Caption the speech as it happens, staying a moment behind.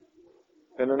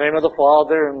In the name of the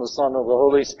Father, and the Son, and of the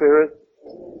Holy Spirit,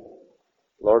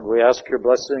 Lord, we ask your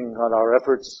blessing on our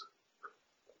efforts.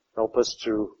 Help us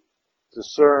to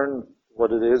discern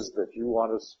what it is that you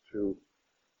want us to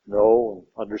know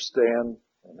and understand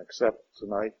and accept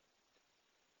tonight.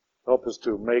 Help us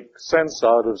to make sense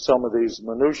out of some of these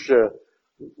minutiae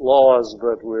laws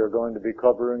that we're going to be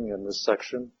covering in this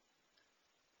section.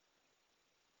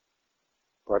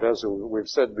 But as we've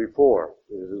said before,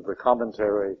 it is the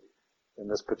commentary in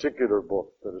this particular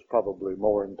book that is probably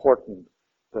more important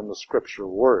than the scripture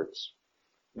words.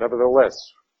 Nevertheless,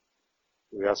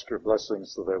 we ask your blessing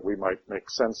so that we might make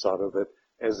sense out of it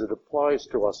as it applies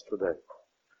to us today.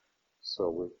 So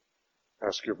we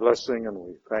ask your blessing, and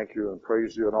we thank you and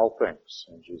praise you in all things.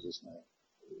 In Jesus'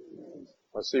 name.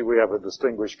 I see we have a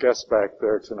distinguished guest back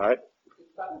there tonight.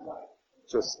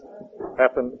 He just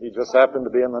happened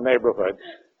to be in the neighborhood.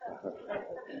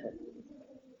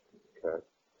 Okay.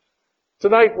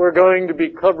 Tonight we're going to be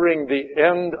covering the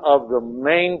end of the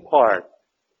main part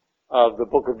of the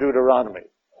book of Deuteronomy.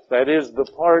 That is the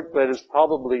part that is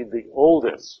probably the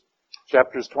oldest.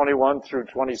 Chapters 21 through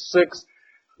 26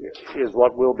 is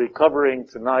what we'll be covering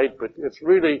tonight, but it's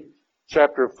really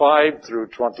chapter 5 through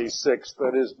 26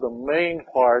 that is the main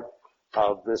part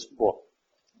of this book.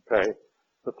 Okay?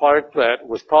 The part that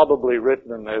was probably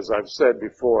written, as I've said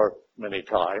before many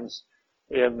times,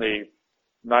 in the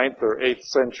 9th or 8th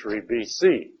century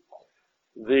BC.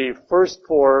 The first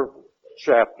 4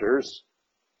 chapters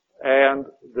and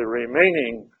the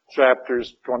remaining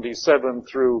chapters 27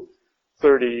 through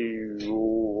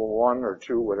 31 or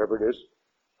 2, whatever it is,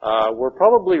 were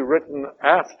probably written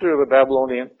after the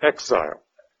Babylonian exile.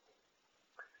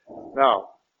 Now,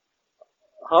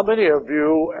 how many of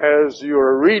you, as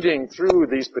you're reading through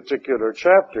these particular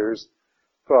chapters,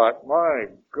 thought, my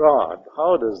God,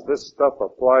 how does this stuff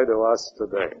apply to us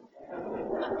today?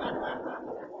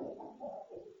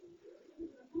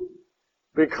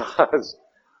 Because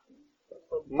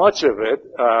much of it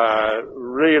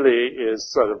really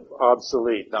is sort of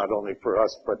obsolete, not only for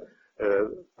us, but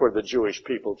for the Jewish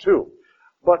people too.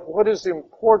 But what is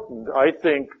important, I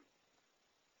think,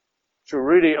 to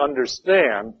really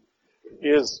understand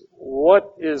is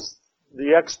what is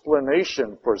the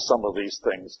explanation for some of these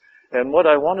things. And what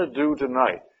I want to do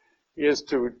tonight is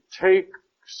to take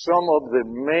some of the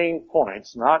main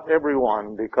points, not every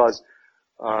one, because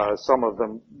some of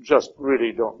them just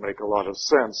really don't make a lot of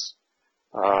sense.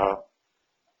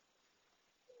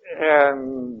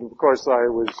 And, of course, I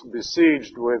was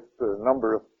besieged with a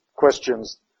number of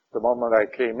questions the moment I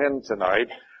came in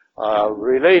tonight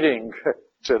relating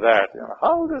to that. You know,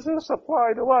 how does this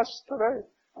apply to us today?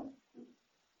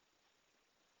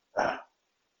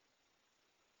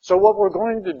 So what we're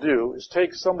going to do is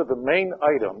take some of the main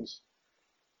items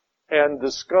and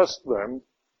discuss them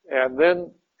and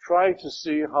then try to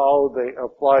see how they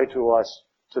apply to us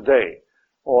today,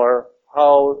 or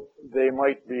how they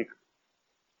might be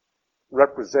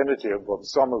representative of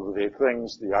some of the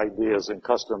things, the ideas and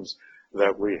customs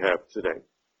that we have today.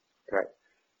 Okay.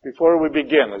 Before we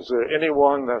begin, is there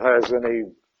anyone that has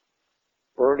any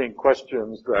burning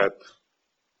questions that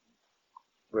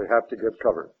we have to get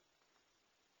covered?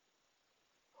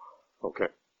 Okay.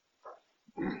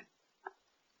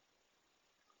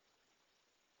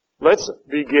 Let's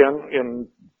begin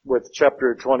with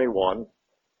chapter 21.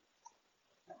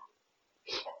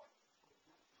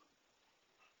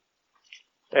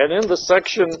 And in the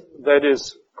section that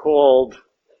is called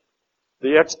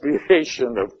the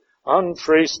expiation of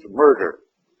untraced murder.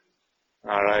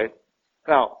 All right.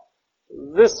 Now,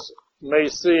 this may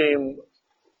seem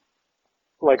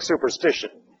like superstition.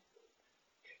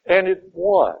 And it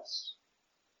was.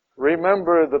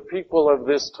 Remember, the people of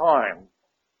this time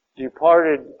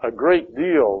departed a great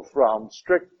deal from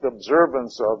strict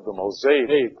observance of the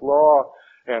Mosaic law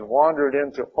and wandered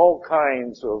into all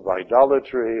kinds of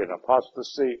idolatry and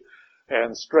apostasy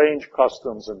and strange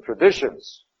customs and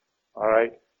traditions. All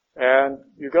right? And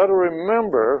you got to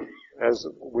remember, as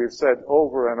we've said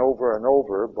over and over and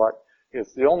over, but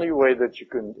it's the only way that you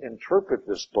can interpret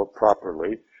this book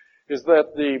properly, is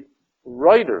that the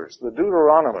writers, the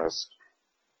Deuteronomists,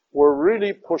 were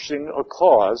really pushing a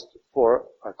cause for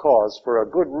a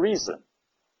good reason.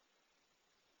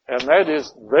 And that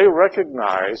is, they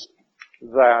recognized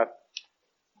that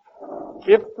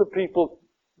if the people,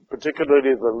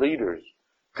 particularly the leaders,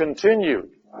 continued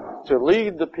to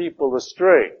lead the people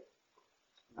astray,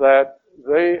 that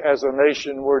they as a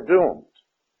nation were doomed.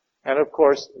 And of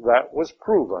course, that was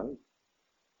proven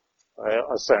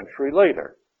a century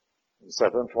later. In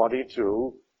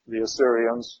 722, the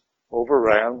Assyrians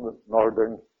overran the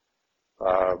northern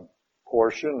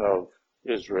portion of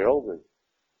Israel, the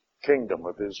kingdom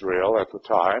of Israel at the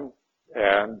time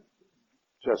and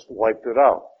just wiped it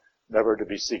out, never to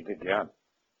be seen again.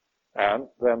 And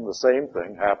then the same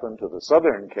thing happened to the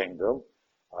southern kingdom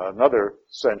another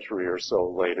century or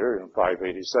so later in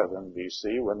 587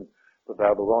 BC when the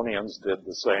Babylonians did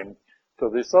the same to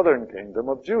the southern kingdom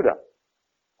of Judah.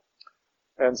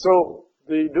 And so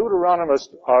the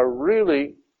Deuteronomists are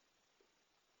really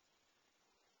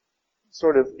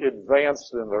sort of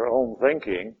advanced in their own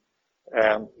thinking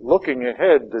and looking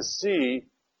ahead to see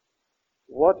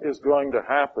what is going to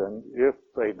happen if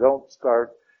they don't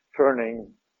start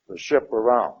turning the ship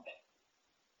around.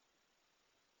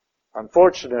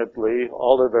 Unfortunately,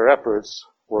 all of their efforts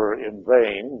were in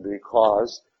vain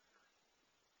because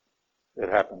it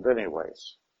happened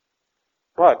anyways.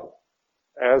 But,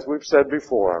 as we've said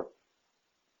before,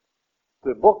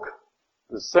 the book,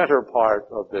 the center part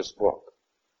of this book,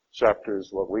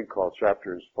 what we call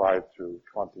chapters 5 through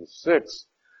 26,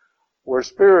 were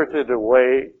spirited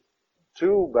away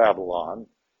to Babylon,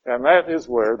 and that is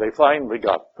where they finally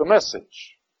got the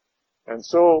message. And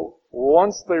so,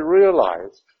 once they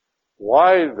realized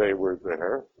why they were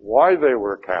there, why they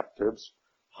were captives,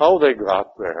 how they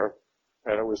got there,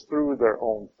 and it was through their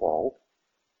own fault,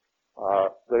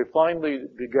 they finally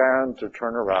began to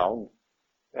turn around,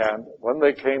 and when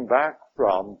they came back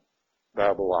from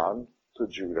Babylon to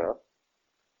Judah,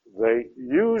 they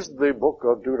used the book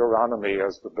of Deuteronomy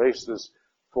as the basis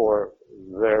for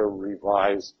their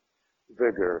revised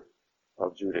vigor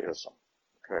of Judaism.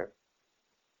 Okay.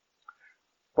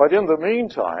 But in the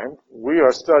meantime, we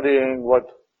are studying what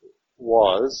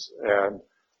was and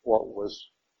what was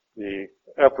the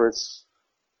efforts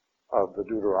of the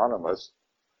Deuteronomists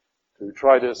to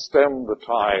try to stem the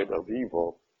tide of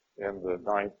evil in the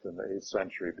 9th and the 8th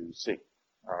century BC.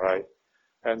 All right?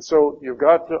 And so you've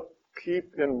got to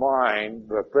keep in mind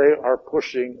that they are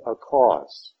pushing a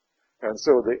cause. And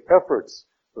so the efforts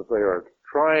that they are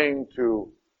trying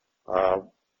to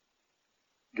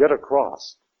get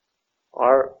across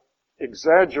are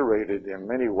exaggerated in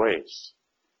many ways,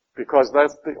 because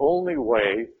that's the only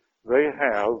way they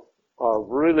have of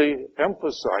really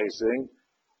emphasizing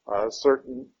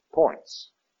certain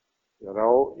points. You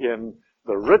know, in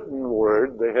the written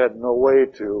word, they had no way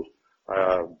to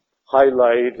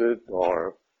highlight it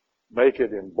or make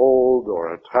it in bold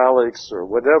or italics or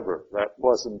whatever. That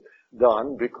wasn't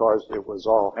done because it was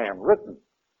all handwritten.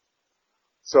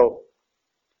 So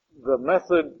the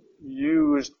method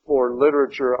used for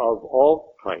literature of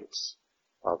all types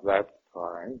of that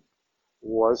time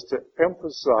was to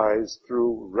emphasize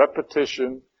through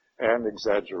repetition and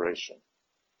exaggeration.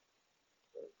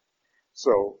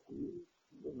 So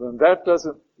then that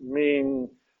doesn't mean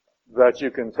that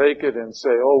you can take it and say,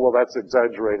 oh, well, that's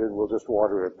exaggerated, we'll just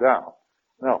water it down.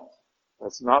 No,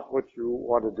 that's not what you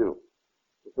want to do.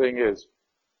 The thing is,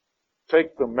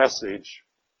 take the message,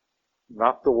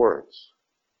 not the words,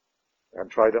 and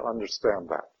try to understand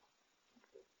that.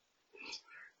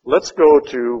 Let's go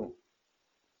to,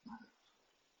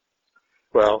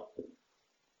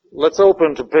 let's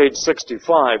open to page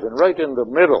 65, and right in the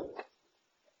middle,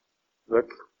 the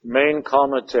main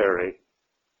commentary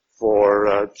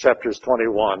for chapters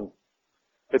 21,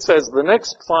 it says, the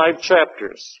next 5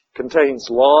 chapters contains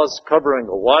laws covering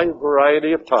a wide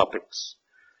variety of topics.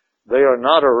 They are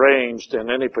not arranged in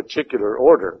any particular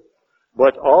order,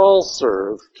 but all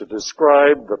serve to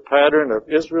describe the pattern of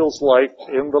Israel's life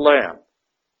in the land.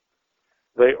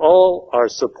 They all are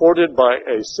supported by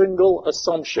a single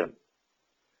assumption.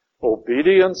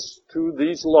 Obedience to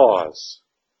these laws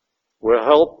will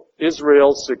help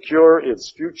Israel secure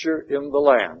its future in the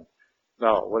land.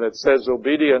 Now, when it says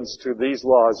obedience to these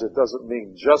laws, it doesn't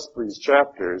mean just these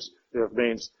chapters. It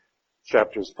means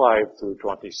chapters 5 through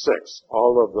 26.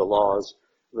 All of the laws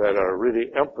that are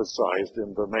really emphasized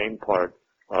in the main part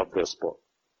of this book.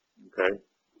 Okay?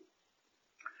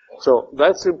 So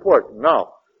that's important.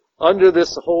 Now, under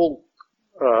this whole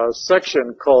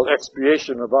section called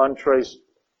expiation of untraced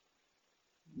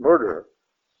murder,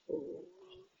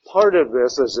 part of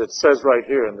this, as it says right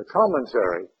here in the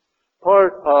commentary,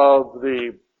 part of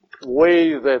the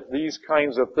way that these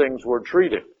kinds of things were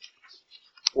treated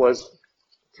was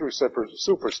through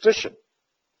superstition.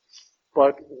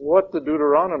 But what the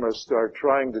Deuteronomists are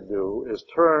trying to do is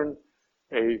turn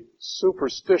a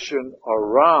superstition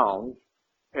around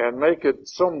and make it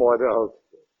somewhat of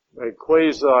a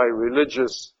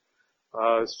quasi-religious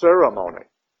ceremony.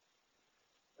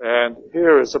 And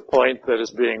here is a point that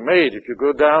is being made. If you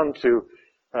go down to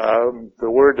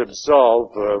the word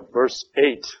absolve, verse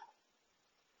 8,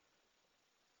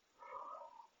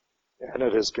 and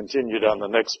it is continued on the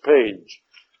next page.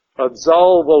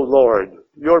 Absolve, O Lord,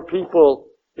 your people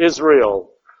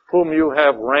Israel, whom you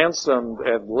have ransomed,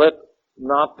 and let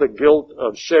not the guilt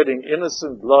of shedding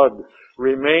innocent blood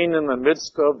remain in the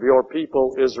midst of your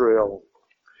people Israel,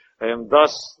 and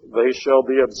thus they shall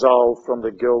be absolved from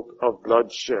the guilt of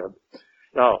bloodshed.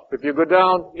 Now, if you go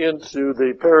down into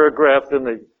the paragraph in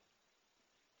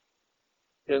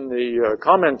the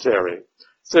commentary, it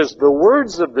says, the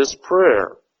words of this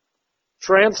prayer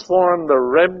transform the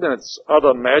remnants of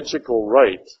a magical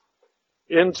rite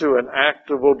into an act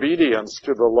of obedience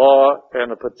to the law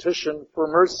and a petition for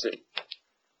mercy.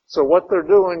 So what they're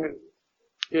doing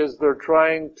is they're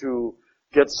trying to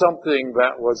get something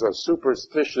that was a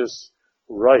superstitious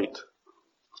rite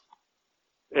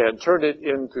and turn it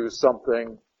into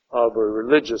something of a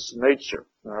religious nature.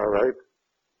 All right?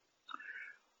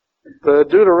 The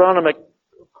Deuteronomic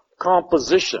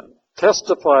composition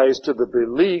testifies to the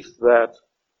belief that,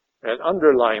 and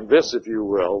underline this if you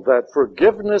will, that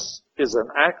forgiveness is an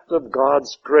act of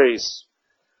God's grace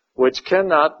which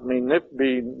cannot be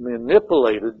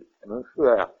manipulated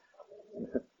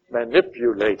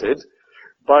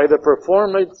by the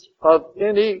performance of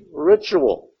any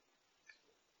ritual.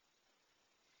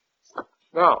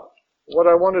 Now, what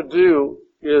I want to do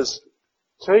is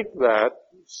take that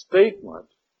statement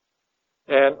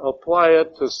and apply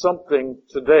it to something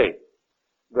today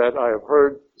that I have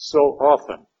heard so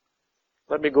often.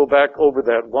 Let me go back over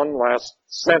that one last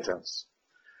sentence.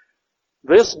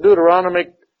 This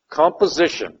Deuteronomic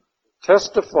composition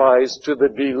testifies to the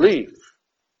belief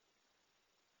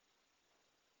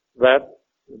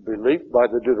by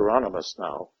the Deuteronomists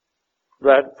now,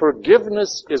 that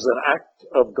forgiveness is an act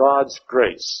of God's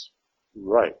grace,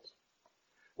 right,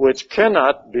 which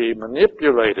cannot be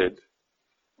manipulated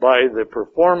by the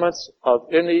performance of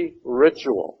any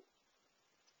ritual.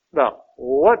 Now,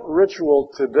 what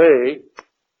ritual today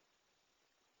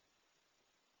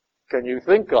can you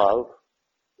think of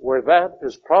where that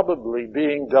is probably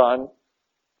being done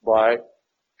by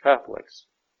Catholics?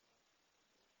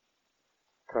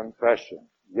 Confession.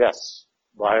 Yes,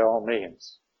 by all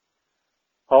means.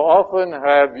 How often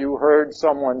have you heard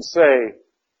someone say,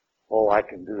 oh, I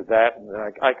can do that, and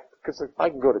because I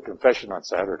can go to confession on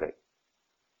Saturday.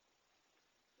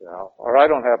 You know, or I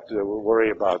don't have to worry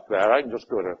about that. I can just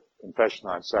go to confession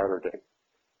on Saturday.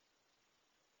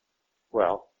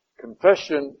 Well,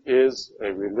 confession is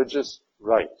a religious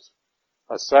rite,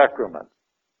 a sacrament.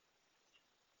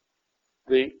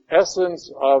 The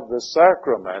essence of the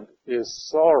sacrament is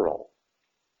sorrow.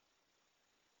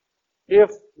 If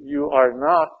you are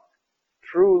not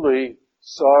truly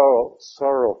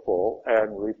sorrowful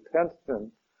and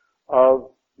repentant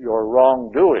of your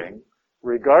wrongdoing,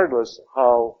 regardless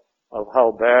of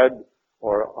how bad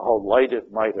or how light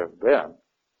it might have been,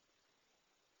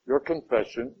 your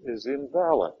confession is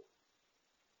invalid.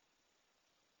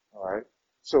 All right?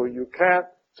 So you can't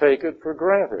take it for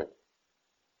granted.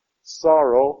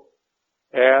 Sorrow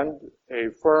and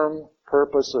a firm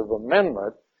purpose of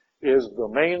amendment is the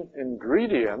main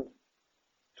ingredient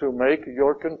to make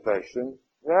your confession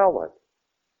valid.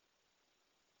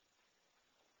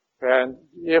 And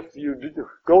if you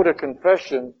go to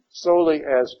confession solely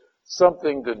as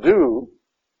something to do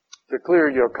to clear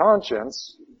your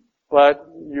conscience, but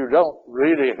you don't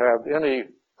really have any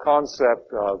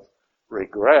concept of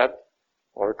regret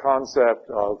or concept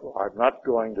of I'm not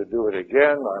going to do it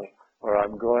again or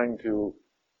I'm going to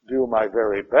do my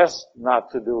very best not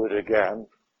to do it again,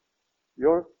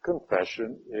 your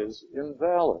confession is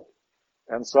invalid.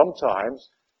 And sometimes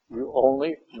you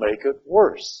only make it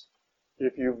worse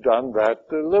if you've done that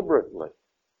deliberately.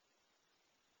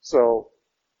 So,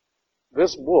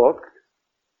 this book,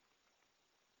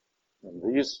 and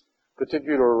these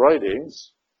particular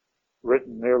writings,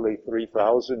 written nearly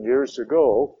 3,000 years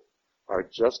ago, are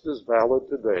just as valid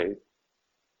today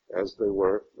as they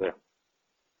were then.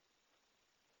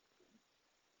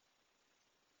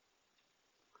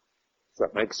 Does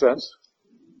that make sense?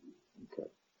 Okay.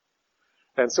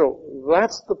 And so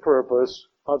that's the purpose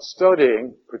of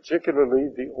studying particularly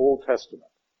the Old Testament.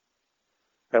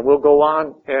 And we'll go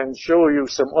on and show you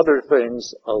some other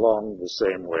things along the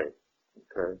same way.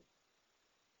 Okay.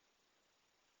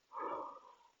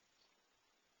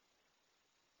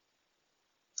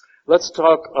 Let's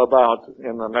talk about,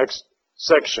 in the next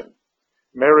section,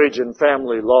 marriage and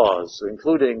family laws,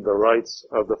 including the rights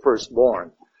of the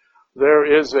firstborn.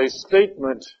 There is a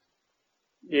statement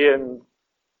in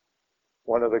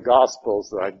one of the Gospels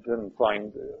that I didn't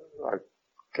find, I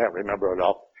can't remember it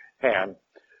offhand,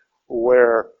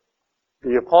 where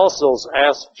the apostles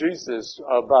asked Jesus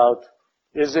about,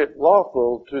 is it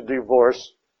lawful to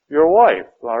divorce your wife?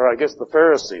 Or I guess the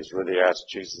Pharisees really asked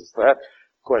Jesus that.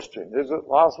 question. Is it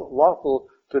lawful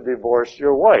to divorce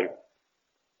your wife?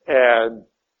 And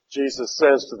Jesus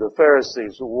says to the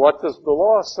Pharisees, what does the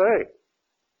law say?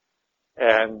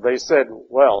 And they said,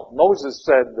 well, Moses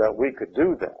said that we could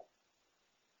do that.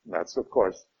 And that's, of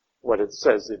course, what it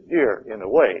says in here, in a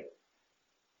way.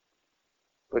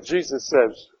 But Jesus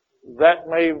says, that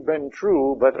may have been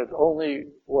true, but it only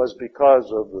was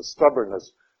because of the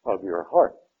stubbornness of your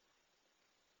heart.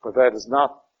 But that is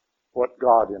not what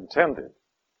God intended.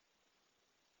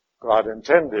 God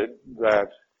intended that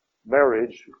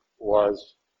marriage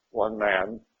was one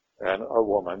man and a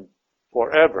woman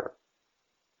forever.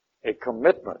 A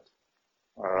commitment,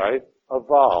 all right, a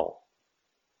vow,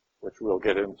 which we'll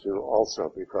get into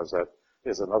also because that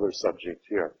is another subject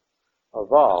here. A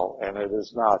vow, and it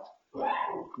is not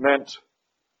meant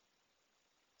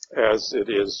as it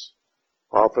is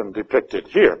often depicted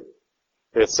here.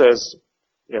 It says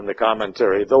in the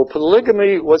commentary, though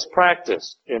polygamy was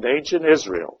practiced in ancient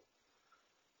Israel,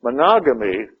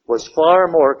 monogamy was far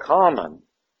more common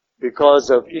because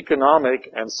of economic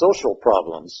and social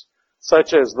problems,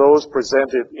 such as those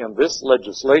presented in this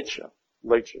legislature.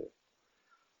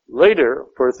 Later,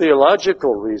 for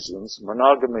theological reasons,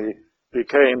 monogamy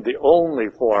became the only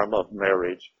form of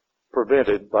marriage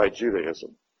permitted by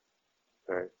Judaism.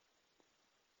 Okay.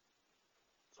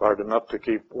 It's hard enough to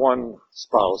keep one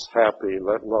spouse happy,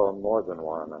 let alone more than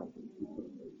one.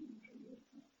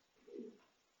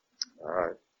 All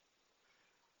right.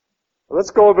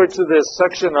 Let's go over to this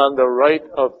section on the right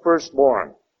of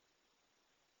firstborn.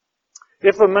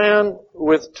 If a man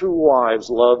with two wives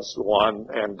loves one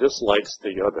and dislikes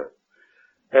the other,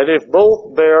 and if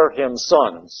both bear him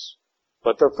sons,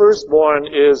 but the firstborn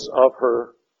is of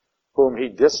her whom he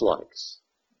dislikes,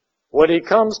 when he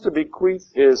comes to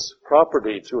bequeath his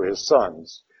property to his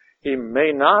sons, he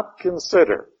may not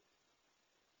consider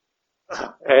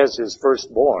as his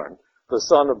firstborn the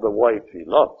son of the wife he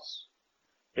loves,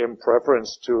 in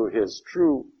preference to his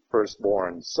true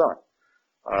firstborn son.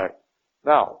 All right.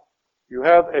 Now, you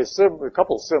have a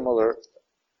couple similar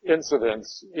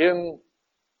incidents in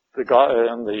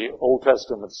the Old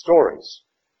Testament stories.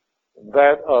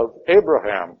 That of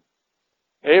Abraham.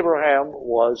 Abraham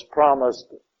was promised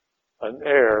an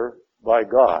heir by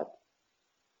God.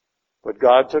 But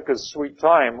God took his sweet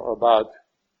time about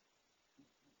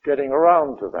getting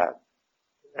around to that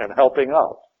and helping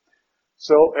out.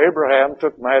 So Abraham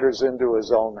took matters into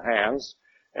his own hands,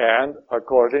 and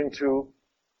according to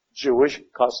Jewish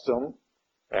custom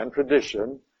and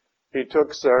tradition, he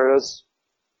took Sarah's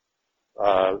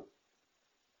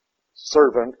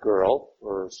servant girl,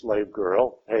 or slave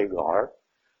girl, Hagar,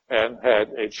 and had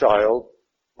a child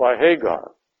by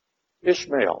Hagar,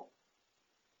 Ishmael.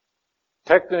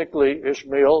 Technically,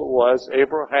 Ishmael was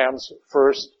Abraham's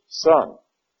first son.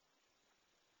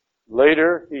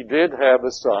 Later, he did have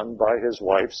a son by his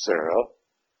wife Sarah,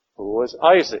 who was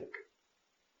Isaac.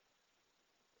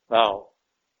 Now,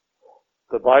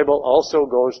 the Bible also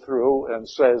goes through and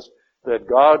says that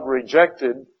God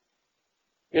rejected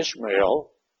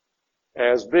Ishmael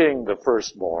as being the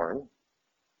firstborn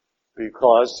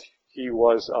because he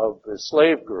was of the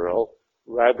slave girl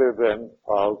rather than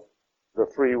of the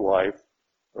free wife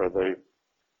or the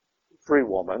free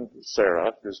woman,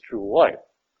 Sarah, his true wife.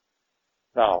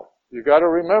 Now, you got to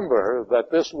remember that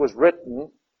this was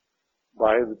written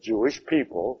by the Jewish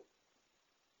people,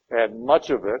 and much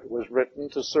of it was written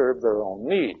to serve their own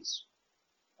needs.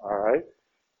 All right?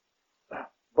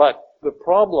 But the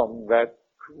problem that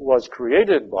was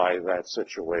created by that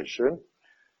situation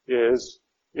is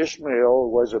Ishmael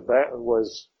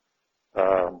was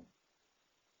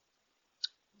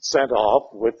sent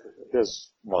off with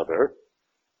his mother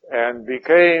and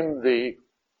became the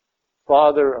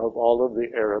father of all of the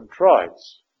Arab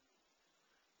tribes.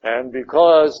 And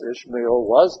because Ishmael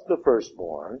was the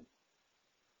firstborn,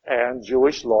 and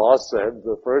Jewish law said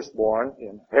the firstborn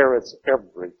inherits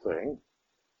everything,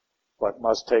 but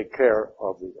must take care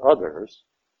of the others,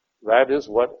 that is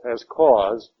what has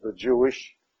caused the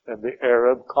Jewish and the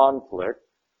Arab conflict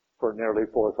for nearly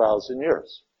 4,000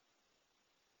 years.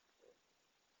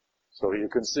 So you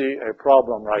can see a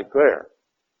problem right there.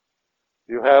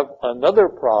 You have another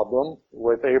problem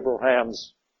with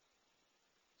Abraham's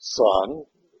son,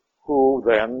 who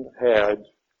then had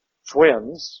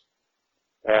twins,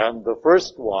 and the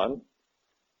first one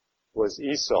was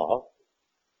Esau.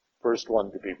 First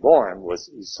one to be born was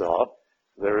Esau.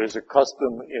 There is a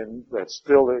custom that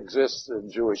still exists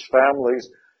in Jewish families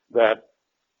that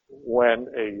when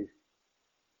a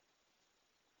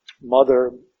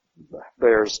mother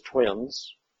bears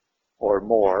twins or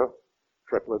more,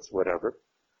 triplets, whatever,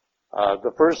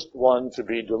 the first one to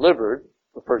be delivered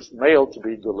the first male to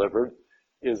be delivered,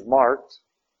 is marked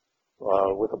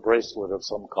with a bracelet of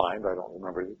some kind, I don't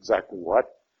remember exactly what,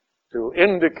 to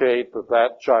indicate that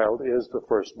that child is the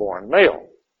firstborn male.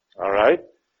 All right?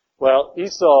 Well,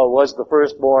 Esau was the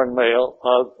firstborn male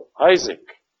of Isaac,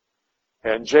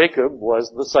 and Jacob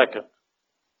was the second.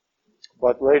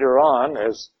 But later on,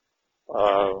 as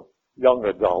young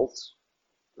adults,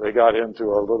 they got into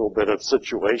a little bit of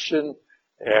situation,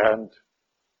 and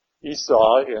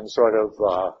Esau, in sort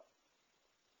of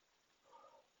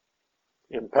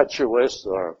impetuous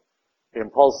or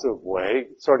impulsive way,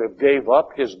 sort of gave up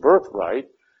his birthright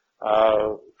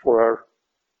for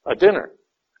a dinner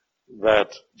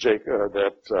that Jacob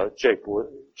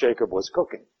was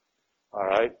cooking. All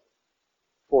right.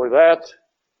 For that,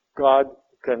 God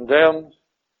condemned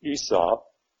Esau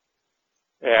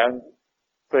and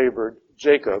favored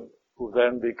Jacob, who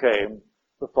then became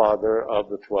the father of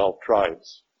the 12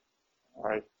 tribes. All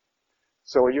right.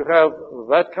 So you have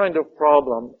that kind of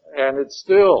problem, and it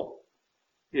still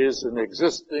is an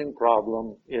existing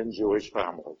problem in Jewish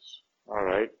families. All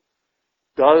right.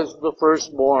 Does the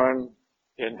firstborn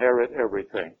inherit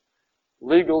everything?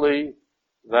 Legally,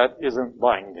 that isn't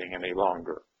binding any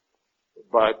longer.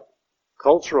 But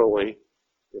culturally,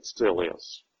 it still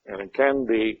is. And it can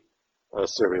be a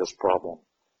serious problem.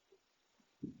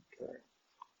 Okay.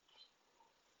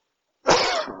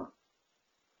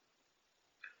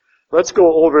 Let's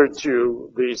go over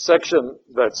to the section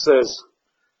that says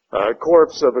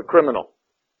corpse of a criminal.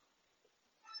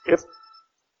 If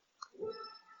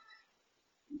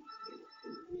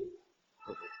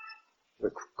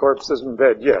the corpse isn't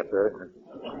dead yet, right?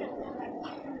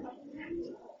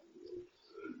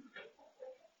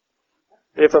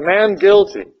 If a man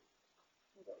guilty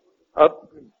of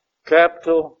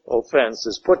capital offense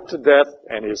is put to death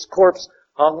and his corpse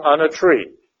hung on a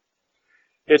tree,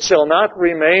 it shall not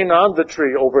remain on the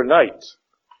tree overnight,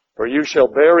 for you shall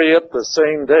bury it the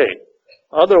same day.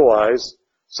 Otherwise,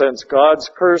 since God's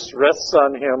curse rests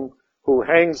on him who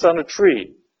hangs on a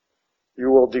tree, you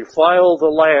will defile the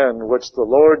land which the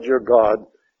Lord your God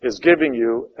is giving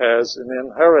you as an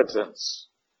inheritance.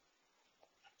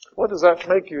 What does that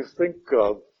make you think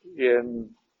of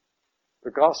in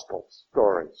the gospel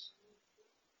stories?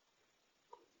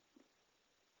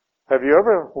 Have you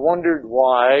ever wondered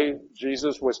why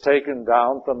Jesus was taken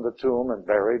down from the tomb and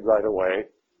buried right away?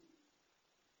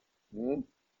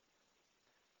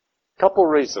 Couple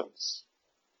reasons.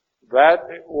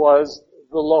 That was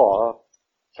the law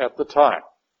at the time.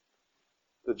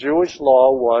 The Jewish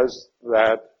law was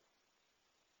that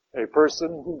a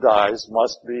person who dies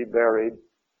must be buried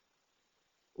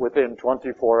within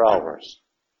 24 hours,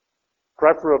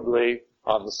 preferably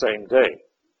on the same day,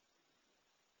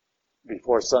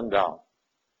 before sundown.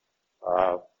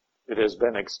 It has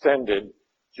been extended,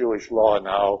 Jewish law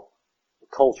now,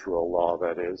 cultural law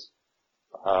that is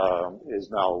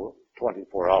now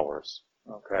 24 hours.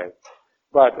 Okay.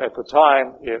 But at the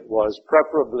time, it was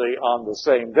preferably on the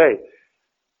same day.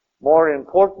 More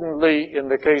importantly, in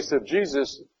the case of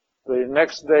Jesus, the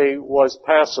next day was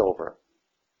Passover,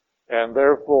 and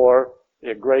therefore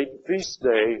a great feast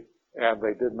day, and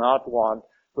they did not want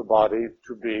the body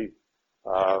to be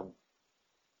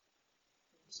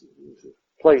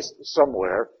placed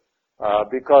somewhere,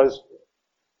 because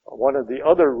one of the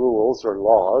other rules or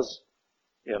laws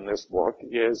in this book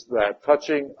is that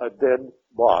touching a dead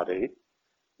body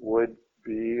would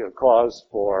be a cause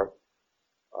for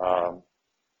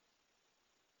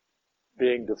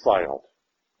being defiled.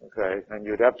 Okay? And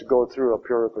you'd have to go through a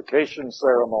purification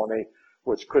ceremony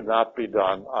which could not be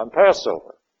done on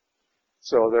Passover.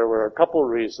 So there were a couple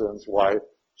reasons why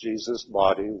Jesus'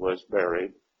 body was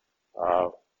buried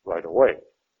right away.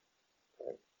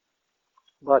 Okay.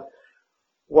 But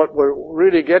what we're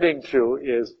really getting to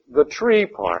is the tree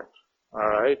part. All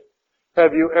right?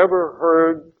 Have you ever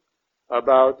heard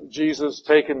about Jesus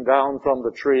taken down from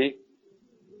the tree?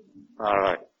 All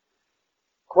right.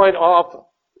 Quite often,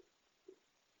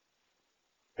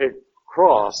 a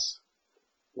cross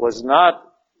was not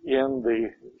in the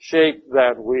shape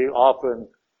that we often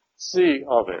see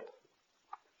of it.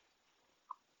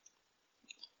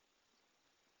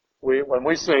 When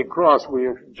we say cross, we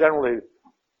generally,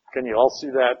 can you all see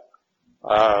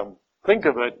that? Think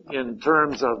of it in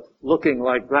terms of looking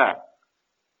like that.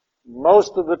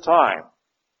 Most of the time,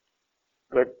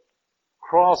 the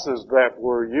crosses that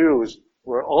were used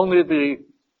were only the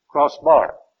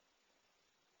crossbar.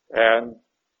 And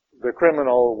the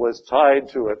criminal was tied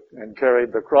to it and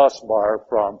carried the crossbar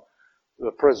from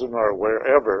the prison or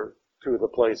wherever to the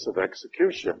place of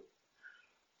execution.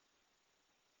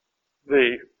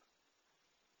 The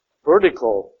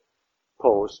vertical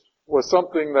post was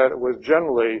something that was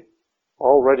generally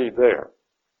already there,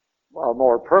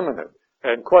 more permanent.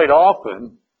 And quite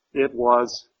often, it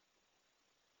was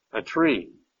a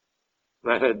tree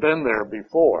that had been there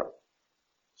before,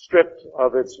 stripped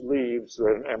of its leaves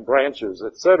and branches,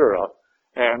 etc.,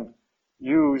 and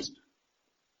used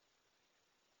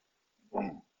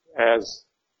as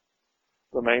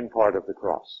the main part of the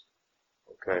cross.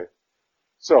 Okay?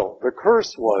 So, the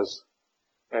curse was,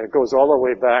 and it goes all the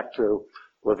way back to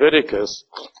Leviticus,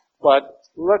 but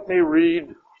let me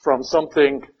read from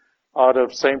something out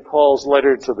of St. Paul's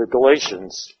letter to the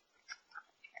Galatians.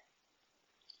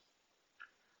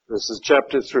 This is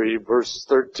chapter 3, verses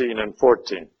 13 and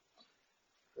 14.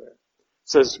 It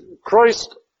says,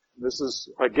 Christ, this is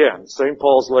again St.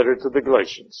 Paul's letter to the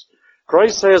Galatians,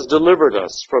 Christ has delivered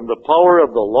us from the power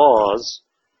of the law's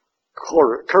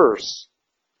curse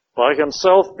by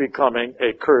himself becoming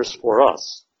a curse for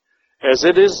us. As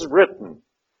it is written,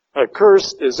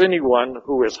 accursed is anyone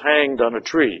who is hanged on a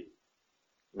tree.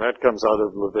 And that comes out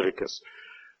of Leviticus.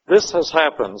 This has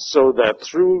happened so that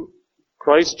through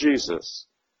Christ Jesus,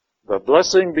 the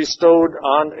blessing bestowed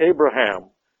on Abraham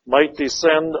might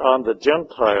descend on the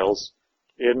Gentiles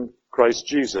in Christ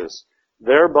Jesus,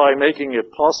 thereby making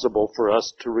it possible for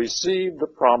us to receive the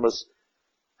promised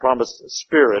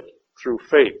Spirit through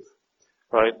faith.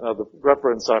 Right? Now the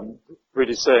reference I'm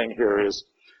really saying here is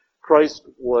Christ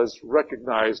was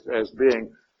recognized as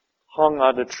being hung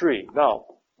on a tree. Now,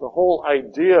 the whole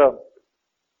idea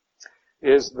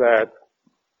is that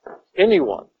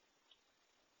anyone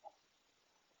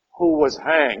who was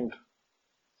hanged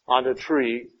on a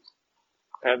tree,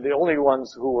 and the only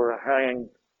ones who were hanged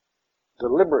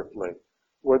deliberately,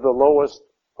 were the lowest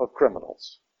of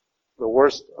criminals, the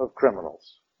worst of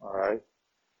criminals. All right?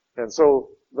 And so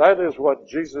that is what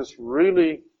Jesus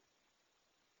really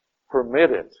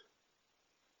permitted,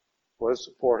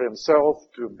 was for himself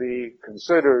to be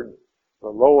considered the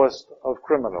lowest of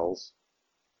criminals,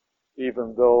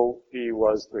 even though he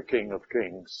was the King of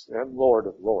Kings and Lord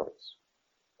of Lords.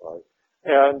 Right?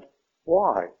 And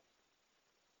why?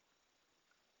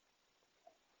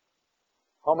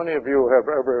 How many of you have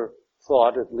ever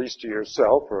thought, at least to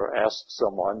yourself, or asked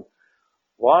someone,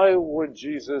 why would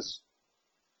Jesus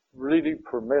really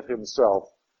permit himself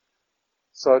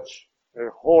such a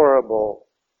horrible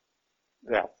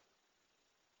death?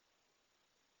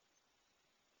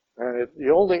 And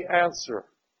the only answer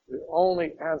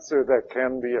that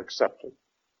can be accepted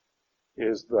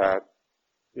is that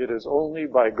it is only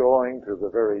by going to the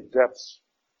very depths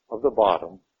of the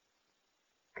bottom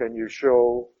can you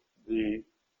show the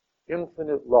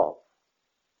infinite love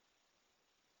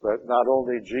that not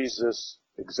only Jesus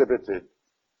exhibited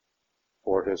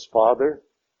for his Father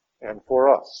and for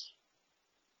us,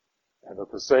 and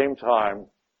at the same time,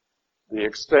 the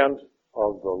extent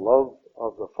of the love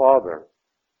of the Father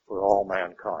for all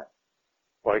mankind,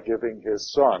 by giving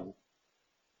his Son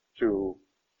to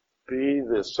be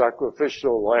the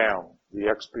sacrificial lamb, the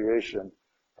expiation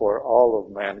for all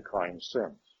of mankind's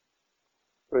sins.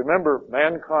 Remember,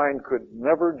 mankind could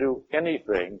never do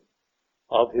anything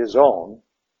of his own.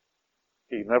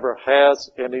 He never has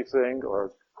anything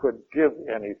or could give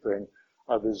anything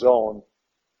of his own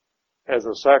as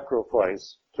a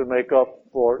sacrifice to make up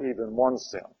for even one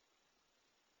sin,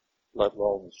 let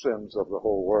alone the sins of the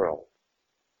whole world.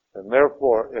 And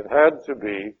therefore, it had to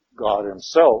be God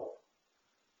himself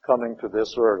coming to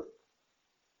this earth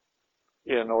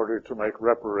in order to make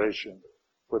reparation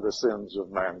for the sins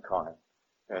of mankind.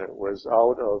 And it was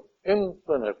out of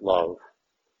infinite love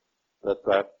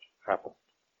that happened.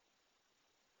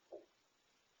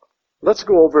 Let's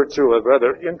go over to a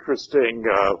rather interesting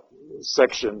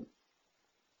section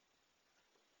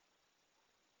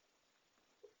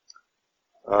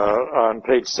on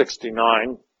page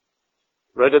 69,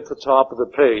 right at the top of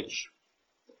the page.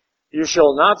 You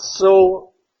shall not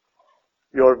sow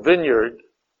your vineyard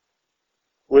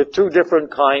with two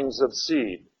different kinds of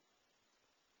seed.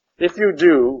 If you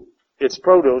do, its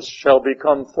produce shall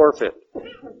become forfeit.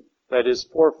 That is,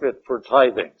 forfeit for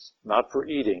tithings, not for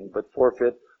eating, but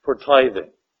forfeit for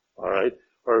tithing. All right,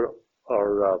 or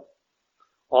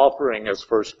offering as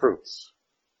first fruits.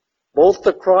 Both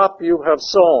the crop you have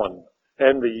sown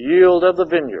and the yield of the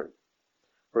vineyard.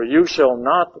 For you shall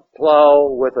not plow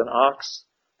with an ox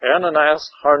and an ass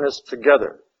harnessed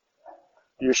together.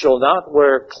 You shall not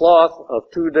wear cloth of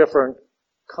two different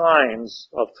kinds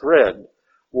of thread,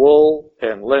 wool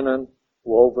and linen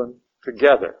woven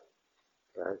together.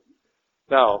 Okay?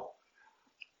 Now,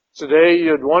 today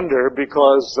you'd wonder,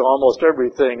 because almost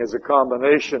everything is a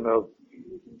combination of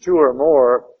two or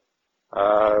more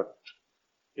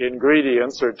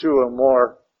ingredients or two or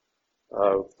more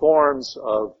forms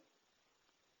of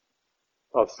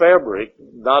fabric.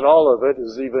 Not all of it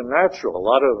is even natural. A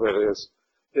lot of it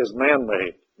is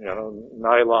man-made.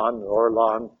 Nylon,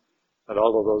 Orlon, and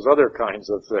all of those other kinds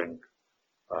of things.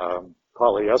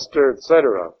 Polyester,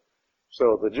 etc.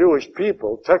 So the Jewish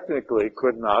people technically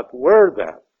could not wear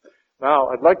that. Now,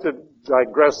 I'd like to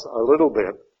digress a little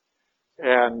bit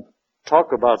and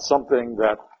talk about something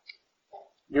that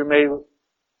you may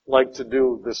like to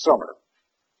do this summer.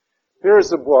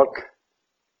 Here's a book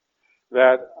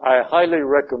that I highly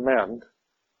recommend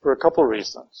for a couple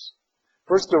reasons.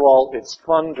 First of all, it's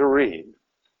fun to read.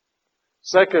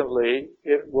 Secondly,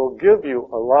 it will give you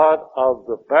a lot of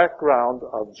the background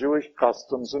of Jewish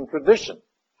customs and tradition.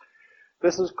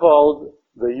 This is called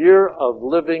The Year of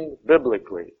Living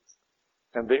Biblically.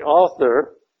 And the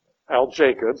author, Al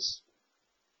Jacobs,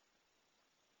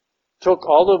 took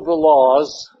all of the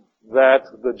laws that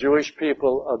the Jewish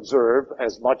people observe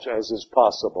as much as is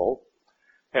possible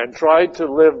and tried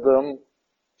to live them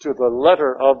to the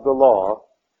letter of the law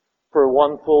for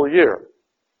one full year.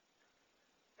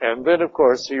 And then, of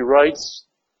course, he writes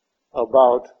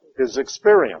about his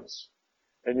experience.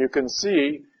 And you can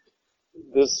see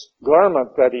this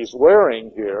garment that he's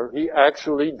wearing here, he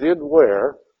actually did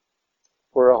wear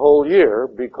for a whole year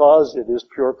because it is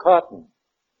pure cotton.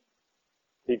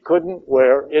 He couldn't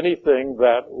wear anything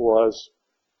that was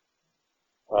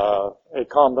a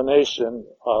combination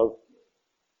of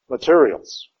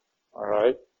materials. All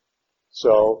right?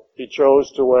 So he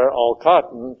chose to wear all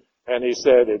cotton, and he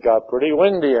said it got pretty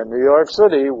windy in New York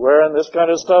City wearing this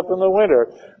kind of stuff in the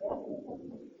winter.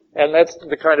 And that's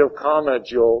the kind of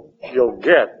comment you'll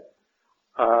get.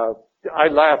 I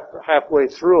laughed halfway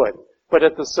through it, but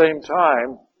at the same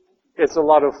time, it's a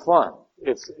lot of fun.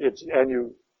 And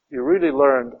you really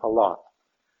learned a lot.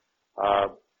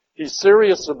 He's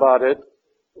serious about it,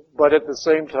 but at the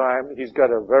same time, he's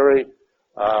got a very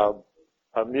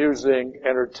amusing,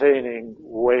 entertaining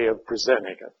way of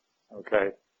presenting it.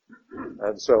 Okay?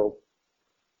 And so,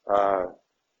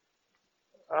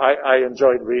 I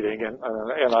enjoyed reading and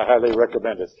I highly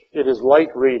recommend it. It is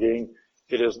light reading.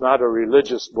 It is not a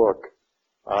religious book.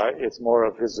 It's more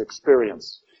of his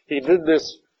experience. He did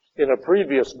this in a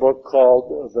previous book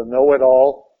called The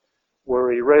Know-It-All,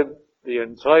 where he read the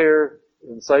entire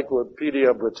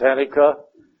Encyclopedia Britannica,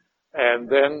 and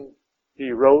then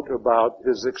he wrote about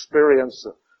his experience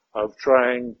of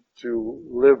trying to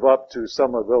live up to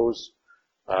some of those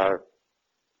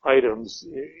items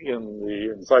in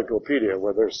the encyclopedia,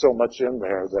 where there's so much in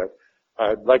there that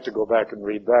I'd like to go back and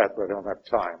read that, but I don't have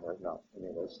time right now.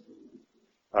 Anyways.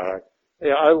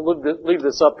 Yeah, I'll leave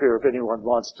this up here if anyone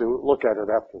wants to look at it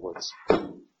afterwards.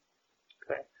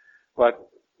 Okay. But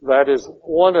that is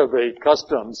one of the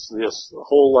customs, this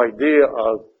whole idea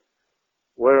of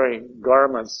wearing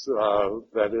garments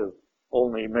that is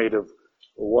only made of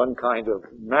one kind of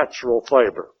natural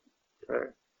fiber. Okay.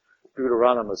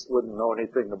 Deuteronomists wouldn't know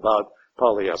anything about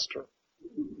polyester.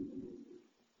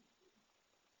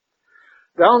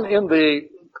 Down in the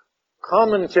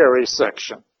commentary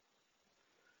section,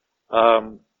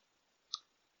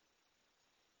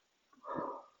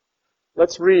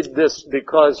 let's read this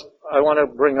because I want to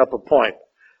bring up a point.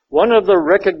 One of the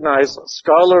recognized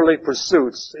scholarly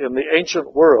pursuits in the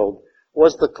ancient world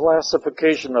was the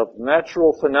classification of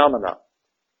natural phenomena.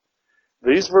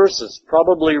 These verses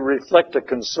probably reflect a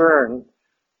concern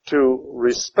to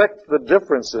respect the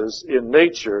differences in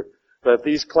nature that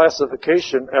these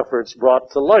classification efforts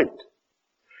brought to light.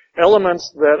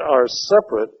 Elements that are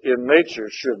separate in nature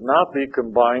should not be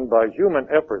combined by human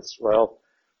efforts. Well,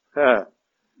 that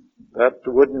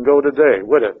wouldn't go today,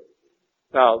 would it?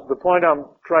 Now, the point I'm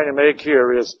trying to make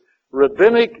here is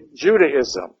Rabbinic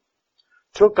Judaism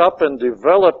took up and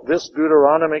developed this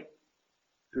Deuteronomic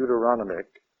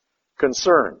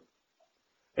concern.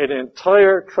 An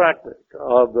entire tract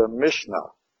of the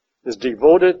Mishnah is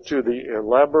devoted to the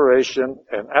elaboration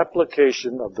and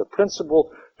application of the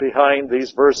principle behind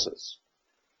these verses.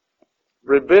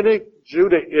 Rabbinic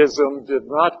Judaism did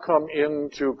not come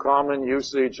into common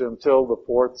usage until the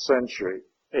 4th century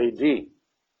AD.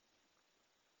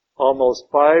 Almost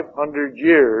 500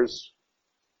 years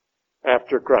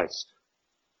after Christ.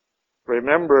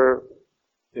 Remember,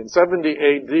 in 70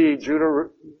 AD,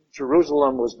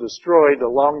 Jerusalem was destroyed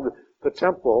along the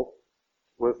temple,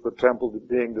 with the temple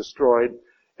being destroyed,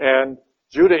 and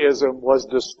Judaism was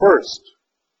dispersed,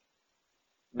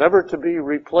 never to be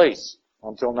replaced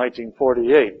until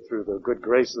 1948 through the good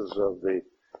graces of the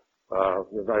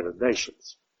United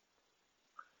Nations.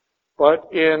 But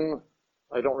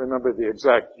I don't remember the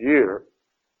exact year,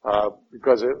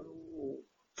 because it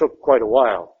took quite a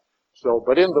while.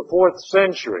 But in the 4th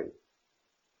century,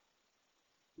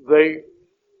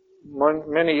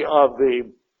 many of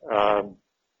the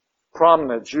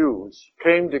prominent Jews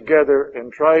came together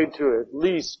and tried to at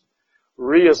least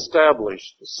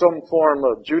reestablish some form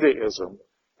of Judaism.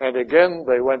 And again,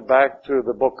 they went back to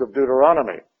the book of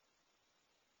Deuteronomy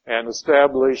and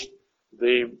established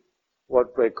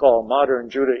what they call modern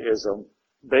Judaism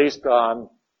based on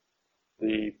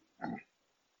the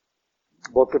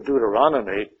book of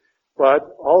Deuteronomy,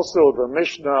 but also the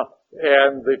Mishnah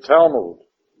and the Talmud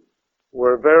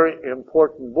were very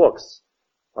important books.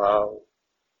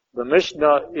 The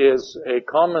Mishnah is a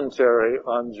commentary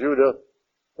on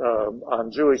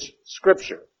Jewish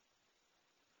scripture.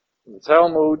 The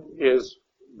Talmud is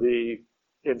the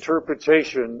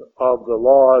interpretation of the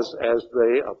laws as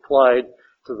they applied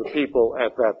to the people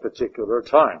at that particular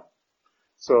time.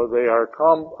 So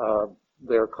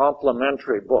they're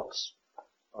complementary books.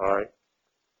 All right.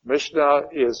 Mishnah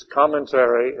is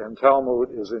commentary and Talmud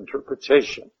is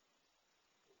interpretation.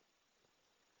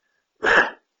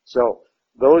 So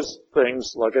those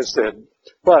things, like I said,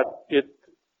 but it,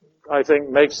 I think,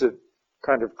 makes it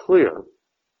kind of clear.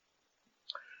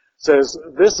 Says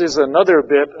this is another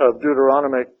bit of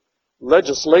Deuteronomic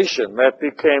legislation that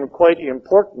became quite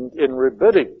important in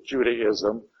rabbinic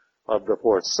Judaism of the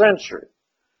 4th century.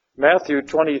 Matthew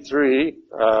 23,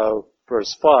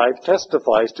 verse 5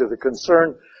 testifies to the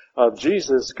concern of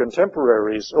Jesus'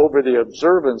 contemporaries over the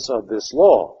observance of this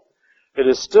law. It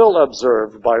is still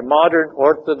observed by modern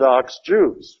Orthodox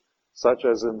Jews, such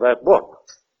as in that book,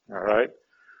 all right,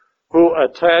 who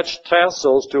attach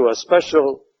tassels to a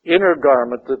special inner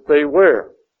garment that they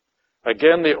wear.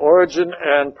 Again, the origin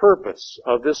and purpose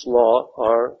of this law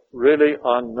are really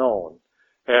unknown.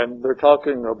 And they're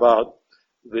talking about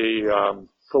the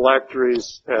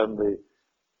phylacteries and the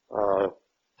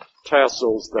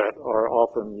tassels that are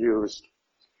often used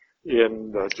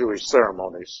in Jewish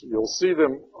ceremonies. You'll see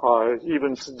them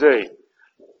even today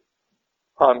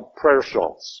on prayer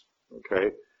shawls.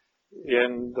 Okay,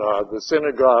 in the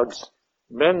synagogues,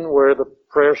 men wear the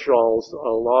prayer shawls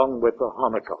along with the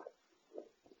Hanukkah.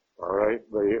 All right,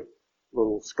 the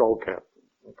little skull cap.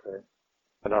 Okay,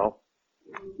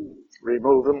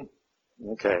 remove them.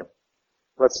 Okay,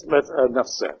 let's enough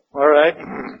said. All right,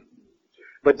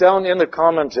 but down in the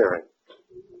commentary it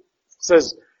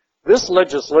says this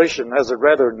legislation has a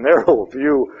rather narrow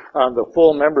view on the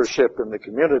full membership in the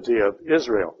community of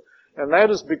Israel, and that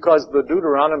is because the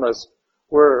Deuteronomists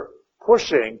were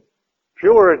pushing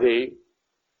purity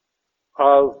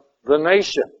of the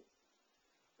nation.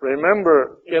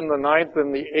 Remember, in the 9th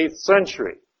and the 8th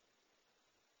century,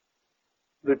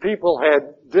 the people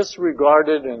had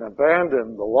disregarded and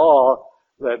abandoned the law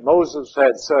that Moses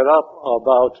had set up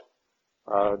about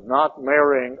not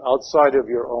marrying outside of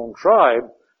your own tribe,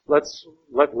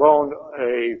 let alone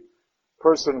a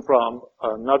person from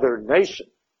another nation.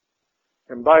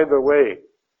 And by the way,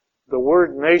 the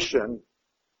word nation,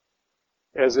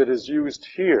 as it is used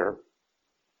here,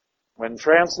 when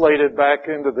translated back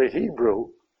into the Hebrew,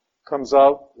 comes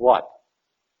out what?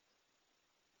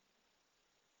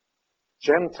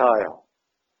 Gentile.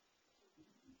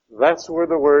 That's where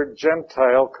the word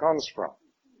Gentile comes from.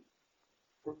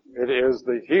 It is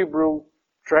the Hebrew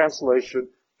translation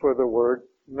for the word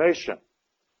nation.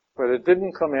 But it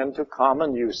didn't come into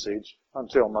common usage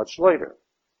until much later.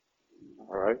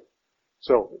 All right?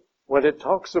 So, when it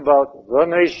talks about the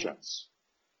nations,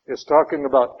 it's talking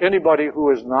about anybody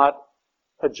who is not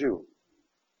a Jew.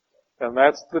 And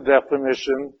that's the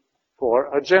definition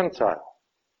for a Gentile.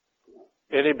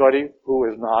 Anybody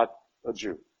who is not a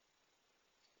Jew.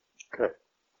 Okay.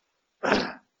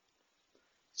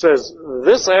 Says,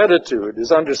 this attitude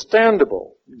is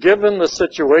understandable given the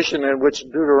situation in which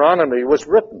Deuteronomy was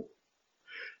written.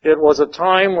 It was a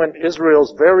time when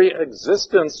Israel's very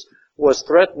existence was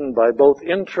threatened by both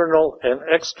internal and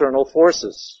external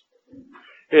forces.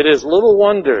 It is little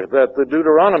wonder that the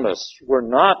Deuteronomists were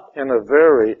not in a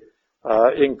very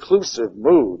inclusive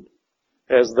mood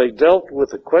as they dealt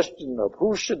with the question of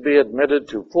who should be admitted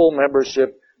to full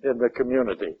membership in the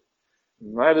community.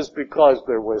 And that is because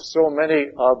there were so many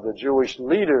of the Jewish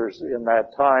leaders in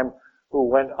that time who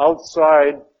went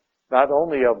outside not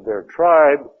only of their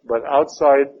tribe, but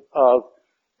outside of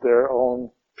their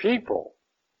own people.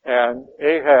 And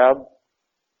Ahab,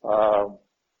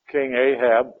 King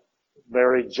Ahab,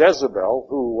 married Jezebel,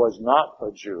 who was not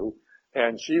a Jew,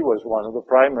 and she was one of the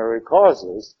primary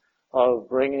causes of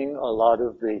bringing a lot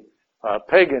of the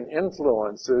pagan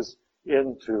influences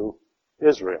into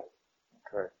Israel.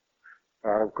 Okay.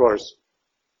 Of course,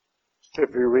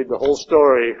 if you read the whole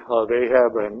story of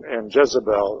Ahab and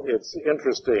Jezebel, it's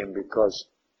interesting because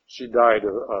she died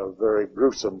a very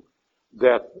gruesome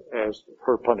death as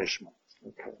her punishment.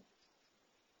 Okay.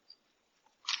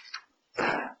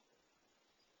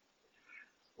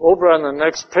 Over on the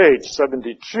next page,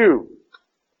 72,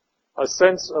 a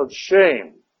sense of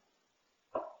shame.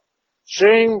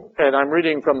 Shame, and I'm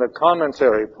reading from the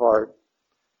commentary part,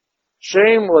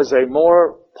 shame was a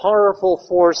more powerful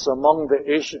force among the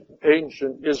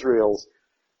ancient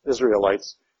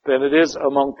Israelites than it is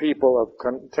among people of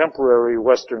contemporary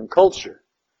Western culture.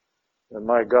 And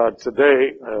my God,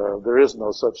 today there is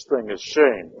no such thing as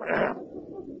shame.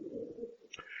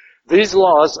 These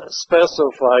laws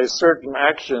specify certain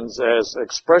actions as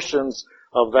expressions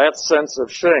of that sense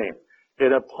of shame.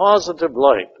 In a positive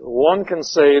light, one can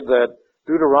say that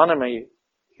Deuteronomy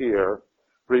here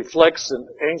reflects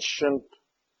ancient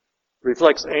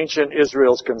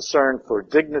Israel's concern for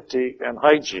dignity and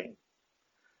hygiene.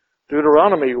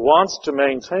 Deuteronomy wants to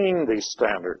maintain these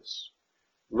standards.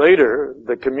 Later,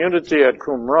 the community at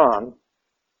Qumran,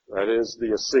 that is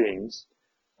the Essenes,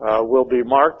 will be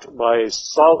marked by a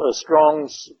strong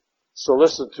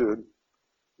solicitude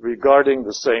regarding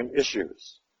the same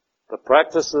issues. The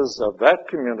practices of that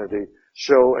community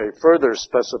show a further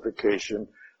specification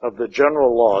of the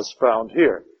general laws found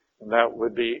here, and that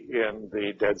would be in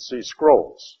the Dead Sea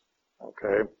Scrolls.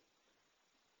 Okay?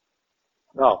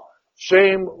 Now,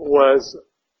 shame was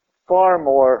far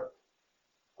more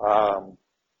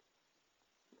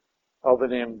of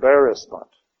an embarrassment.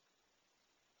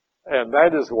 And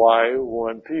that is why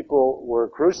when people were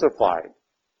crucified,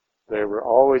 they were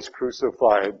always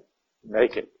crucified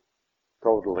naked,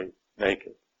 totally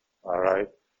naked. All right?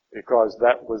 Because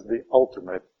that was the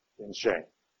ultimate in shame.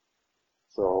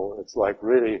 So it's like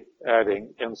really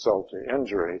adding insult to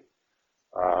injury,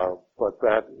 but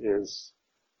that is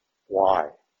why.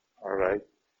 All right?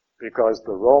 Because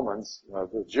the Romans,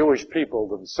 the Jewish people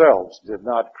themselves did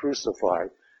not crucify.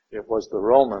 It was the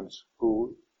Romans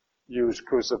who used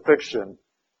crucifixion,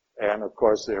 and of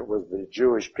course it was the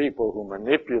Jewish people who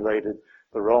manipulated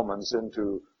the Romans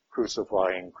into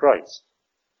crucifying Christ.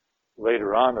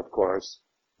 Later on, of course,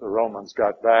 the Romans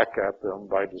got back at them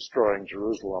by destroying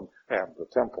Jerusalem and the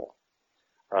temple.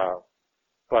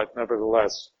 But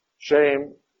nevertheless,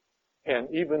 shame, and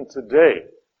even today,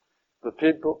 the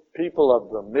people of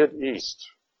the Mideast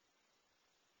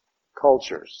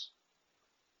cultures,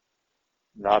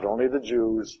 not only the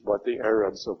Jews, but the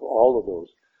Arabs of all of those,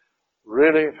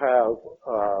 really have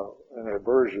an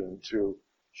aversion to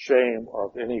shame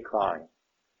of any kind.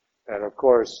 And of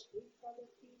course,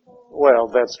 well,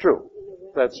 that's true.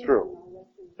 That's true.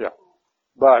 Yeah.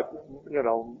 But,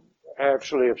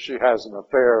 actually if she has an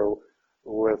affair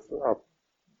with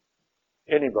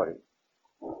anybody,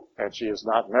 and she is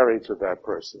not married to that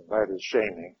person, that is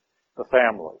shaming the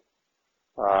family.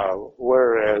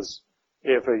 Whereas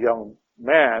if a young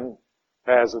man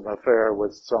has an affair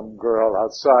with some girl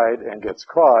outside and gets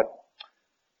caught,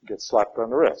 gets slapped on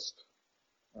the wrist.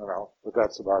 But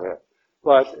that's about it.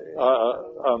 But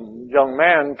a young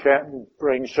man can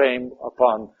bring shame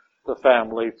upon the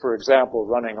family, for example,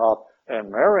 running off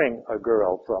and marrying a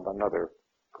girl from another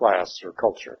class or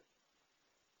culture.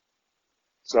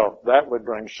 So that would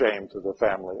bring shame to the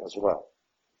family as well.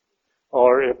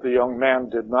 Or if the young man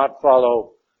did not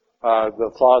follow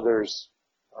the father's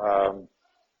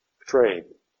trade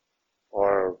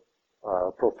or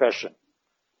profession,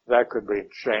 that could bring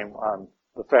shame on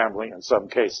the family in some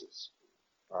cases.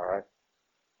 All right.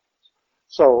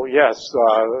 So yes,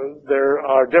 there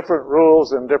are different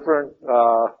rules and different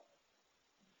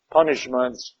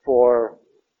punishments for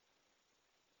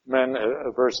men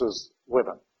versus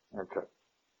women. Okay.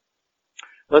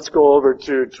 Let's go over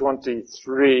to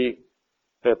 23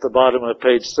 at the bottom of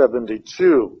page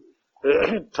 72.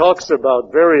 It talks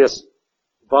about various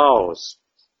vows.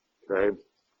 Okay.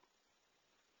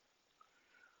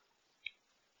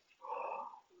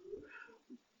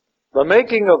 The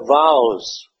making of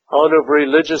vows out of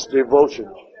religious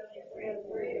devotion.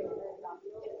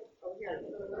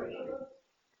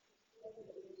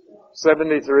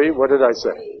 $73, what did I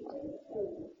say?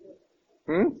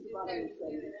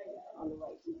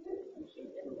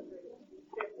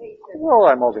 Well,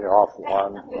 I'm only off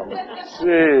one.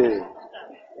 Gee.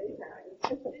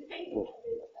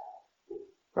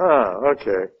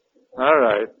 Okay. All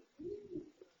right.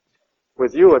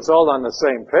 With you, it's all on the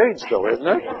same page, though, isn't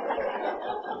it?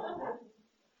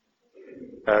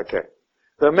 Okay.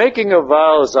 The making of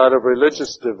vows out of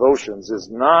religious devotions is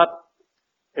not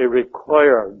a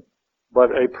required,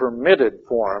 but a permitted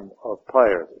form of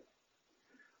piety.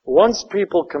 Once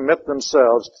people commit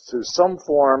themselves to some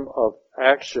form of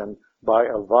action by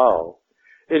a vow,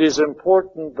 it is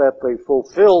important that they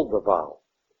fulfill the vow.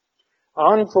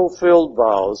 Unfulfilled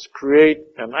vows create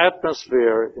an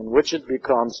atmosphere in which it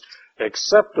becomes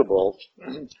acceptable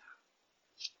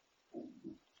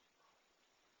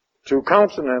to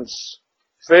countenance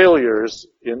failures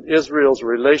in Israel's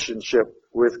relationship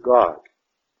with God.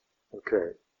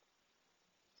 Okay.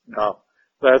 Now,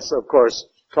 that's, of course,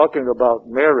 talking about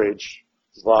marriage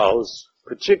vows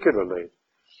particularly.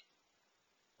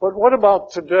 But what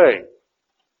about today?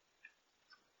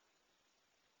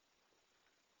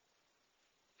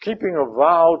 Keeping a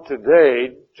vow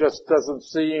today just doesn't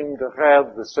seem to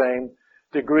have the same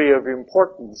degree of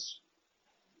importance,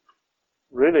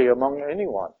 really, among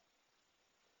anyone.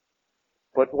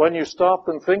 But when you stop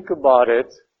and think about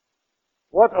it,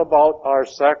 what about our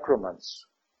sacraments?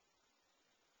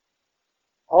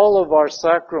 All of our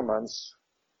sacraments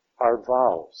are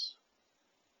vows.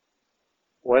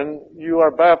 When you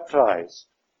are baptized,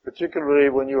 particularly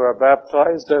when you are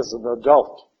baptized as an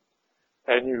adult,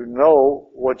 and you know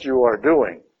what you are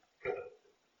doing,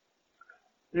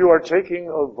 you are taking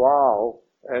a vow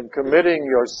and committing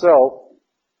yourself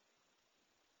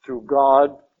to God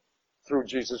through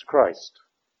Jesus Christ.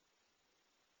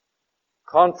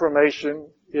 Confirmation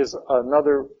is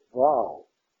another vow.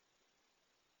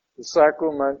 The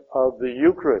sacrament of the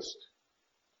Eucharist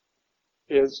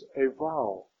is a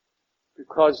vow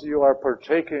because you are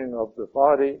partaking of the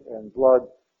body and blood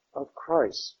of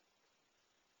Christ.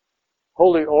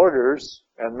 Holy orders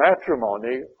and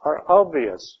matrimony are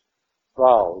obvious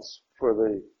vows for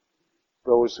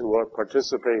those who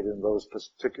participate in those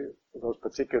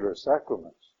particular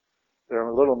sacraments. They're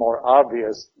a little more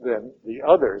obvious than the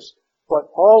others, but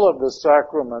all of the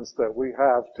sacraments that we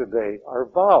have today are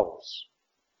vows.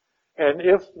 And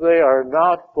if they are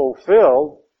not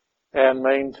fulfilled and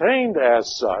maintained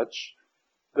as such,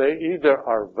 they either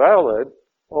are valid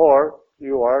or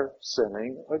you are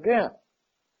sinning again.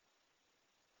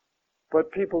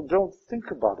 But people don't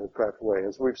think about it that way,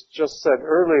 as we've just said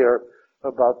earlier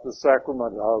about the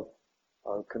sacrament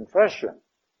of confession,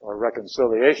 or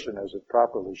reconciliation as it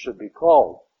properly should be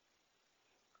called.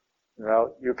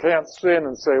 Now, you can't sin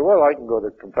and say, well, I can go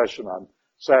to confession on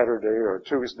Saturday or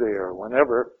Tuesday or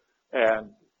whenever,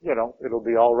 and, it'll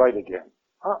be all right again.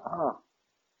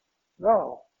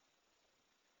 No.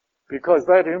 Because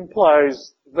that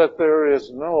implies that there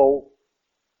is no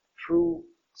true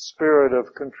spirit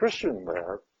of contrition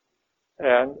there,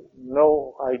 and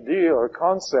no idea or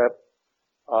concept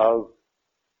of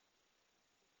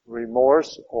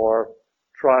remorse or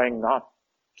trying not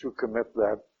to commit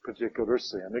that particular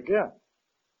sin again.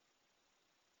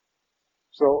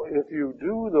 So if you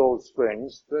do those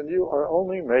things, then you are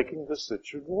only making the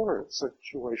situation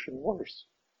worse.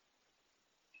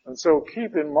 And so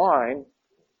keep in mind,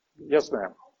 yes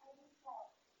ma'am.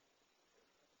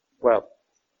 Well,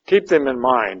 keep them in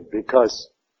mind because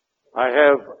I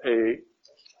have a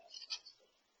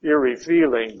eerie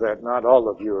feeling that not all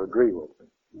of you agree with me.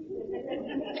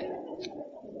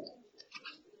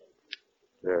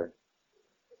 There.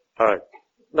 All right.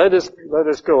 Let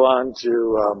us go on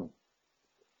to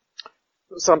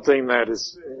something that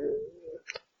is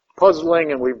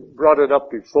puzzling, and we brought it up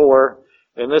before,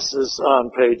 and this is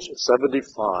on page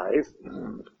 75.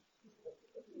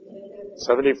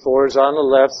 74 is on the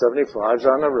left, 75 is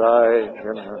on the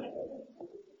right.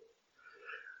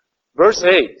 Verse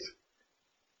 8.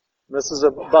 This is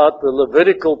about the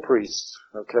Levitical priests,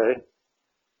 okay?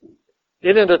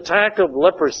 In an attack of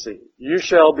leprosy, you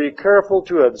shall be careful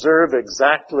to observe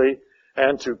exactly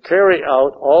and to carry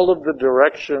out all of the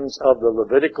directions of the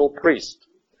Levitical priest.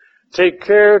 Take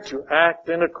care to act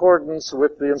in accordance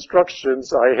with the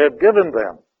instructions I have given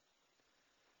them.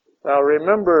 Now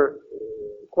remember,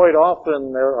 quite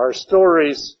often there are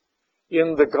stories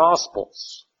in the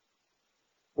Gospels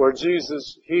where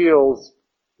Jesus heals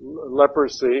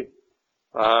leprosy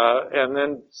and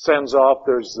then sends off,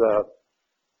 there's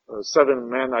 7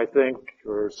 men, I think,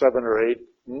 or 7 or 8,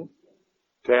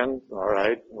 10, all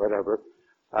right, whatever.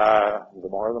 The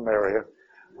more the merrier.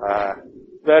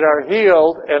 That are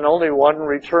healed and only one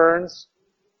returns.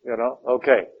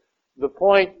 Okay. The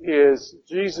point is,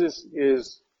 Jesus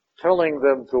is telling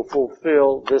them to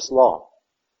fulfill this law.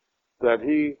 That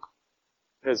he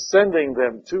is sending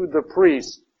them to the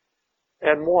priest.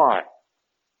 And why?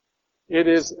 It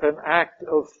is an act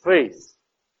of faith,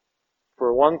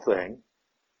 for one thing,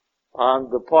 on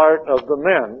the part of the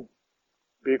men,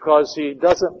 because he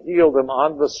doesn't heal them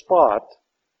on the spot,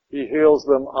 he heals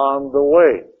them on the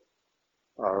way.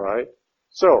 All right?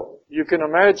 So, you can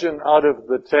imagine out of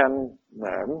the 10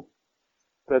 men,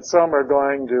 that some are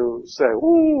going to say,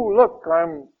 ooh, look,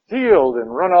 I'm healed, and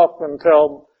run off and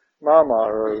tell mama,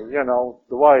 or,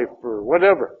 the wife, or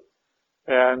whatever.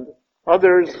 And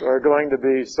Others are going to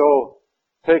be so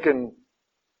taken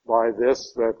by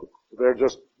this that they're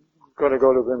just going to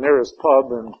go to the nearest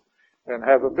pub and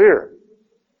have a beer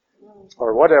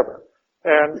or whatever.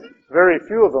 And very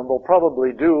few of them will probably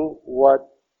do what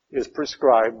is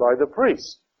prescribed by the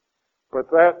priest. But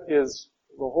that is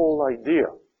the whole idea.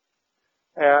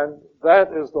 And that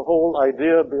is the whole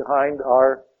idea behind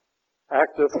our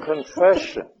act of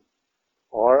confession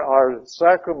or our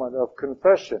sacrament of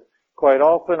confession. Quite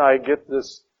often I get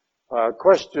this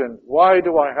question, why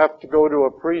do I have to go to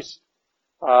a priest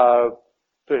to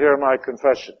hear my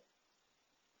confession?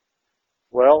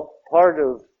 Well, part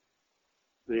of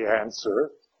the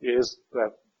answer is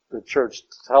that the church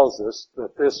tells us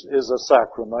that this is a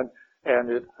sacrament and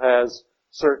it has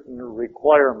certain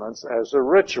requirements as a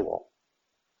ritual.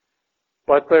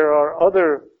 But there are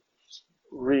other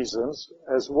reasons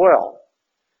as well.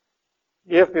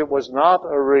 If it was not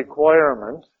a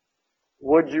requirement,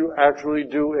 would you actually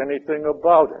do anything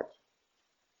about it?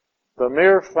 The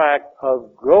mere fact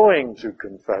of going to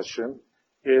confession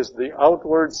is the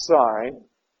outward sign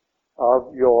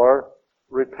of your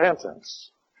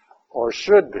repentance, or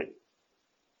should be.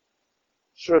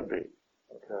 Should be.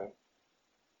 Okay.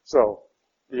 So,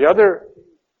 the other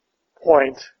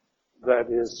point that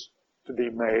is to be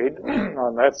made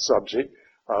on that subject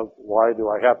of why do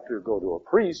I have to go to a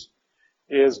priest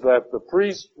is that the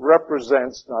priest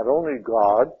represents not only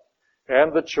God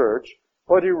and the church,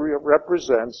 but he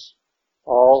represents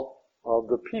all of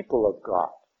the people of God.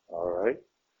 All right?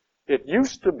 It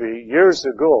used to be years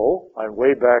ago, and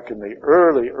way back in the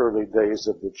early days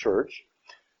of the church,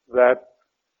 that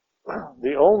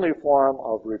the only form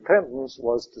of repentance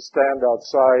was to stand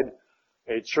outside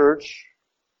a church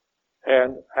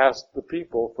and ask the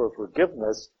people for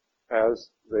forgiveness as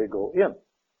they go in.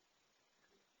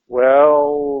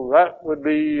 Well, that would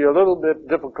be a little bit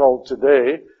difficult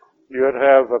today. You'd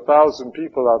have 1,000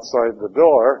 people outside the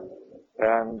door,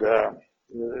 and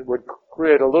it would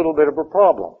create a little bit of a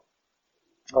problem.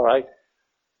 All right?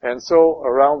 And so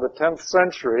around the 10th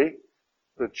century,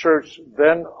 the church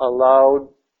then allowed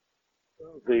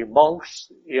the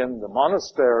monks in the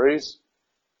monasteries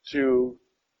to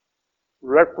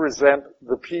represent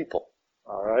the people.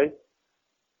 All right?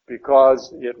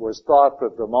 Because it was thought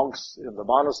that the monks in the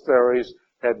monasteries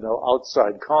had no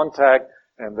outside contact,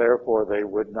 and therefore they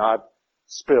would not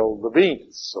spill the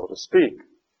beans, so to speak,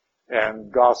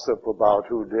 and gossip about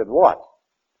who did what.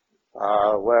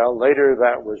 Well, later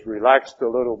that was relaxed a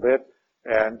little bit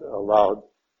and allowed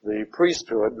the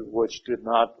priesthood, which did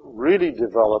not really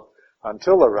develop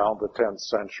until around the 10th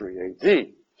century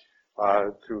AD,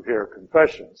 to hear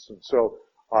confessions. And so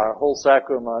our whole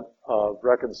sacrament of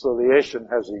reconciliation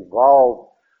has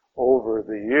evolved over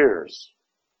the years,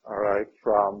 all right,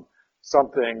 from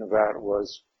something that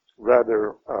was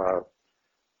rather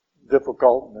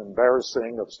difficult and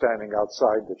embarrassing of standing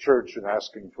outside the church and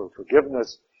asking for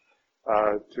forgiveness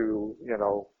to,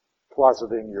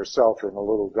 closeting yourself in a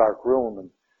little dark room and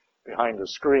behind a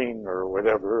screen or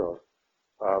whatever,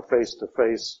 or face to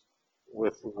face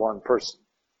with one person.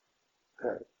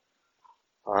 Okay.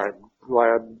 I'm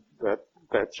glad that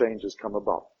that change has come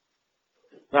about.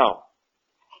 Now,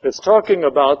 it's talking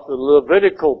about the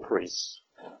Levitical priests,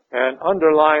 and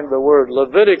underline the word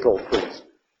Levitical priest.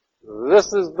 This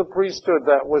is the priesthood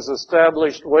that was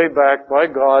established way back by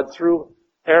God through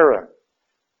Aaron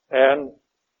and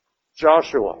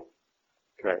Joshua.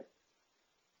 Okay.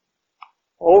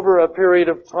 Over a period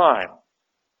of time,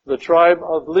 the tribe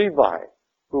of Levi,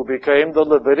 who became the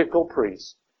Levitical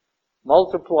priest,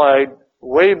 multiplied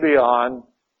way beyond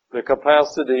the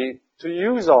capacity to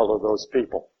use all of those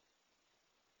people.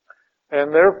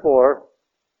 And therefore,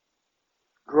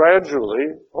 gradually,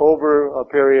 over a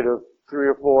period of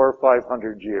 300 or 400 or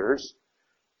 500 years,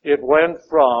 it went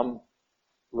from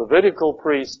Levitical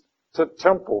priest to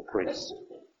temple priest.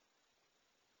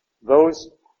 Those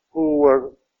who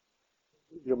were,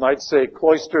 you might say,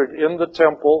 cloistered in the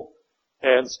temple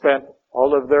and spent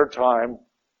all of their time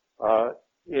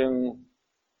in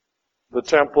the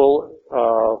temple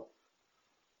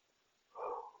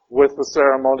with the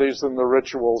ceremonies and the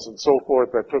rituals and so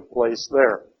forth that took place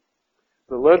there.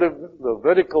 The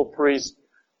Levitical priest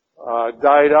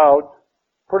died out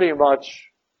pretty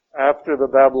much after the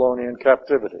Babylonian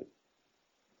captivity.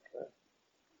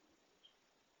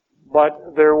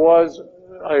 But there was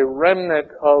a remnant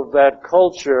of that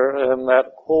culture and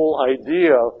that whole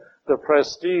idea, the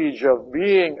prestige of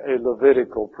being a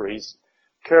Levitical priest,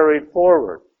 carried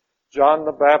forward. John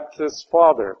the Baptist's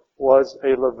father was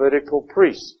a Levitical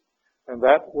priest, and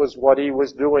that was what he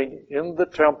was doing in the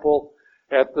temple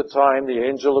at the time the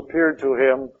angel appeared to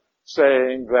him,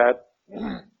 saying that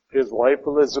his wife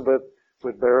Elizabeth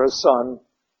would bear a son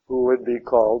who would be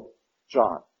called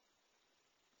John.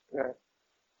 Okay?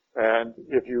 And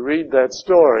if you read that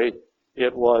story,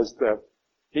 it was that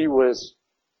it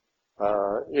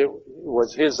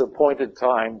was his appointed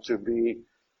time to be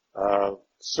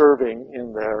serving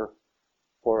in there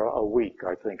for a week,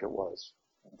 I think it was.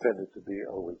 Intended to be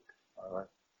a week. All right?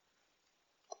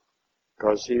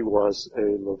 Because he was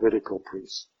a Levitical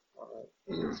priest. All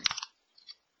right.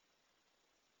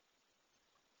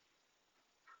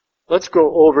 Let's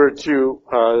go over to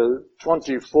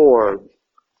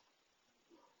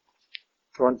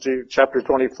chapter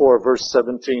 24, verse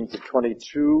 17 to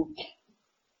 22.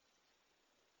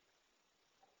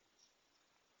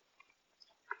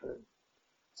 It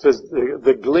says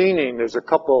the gleaning, there's a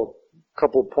couple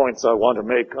points I want to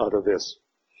make out of this.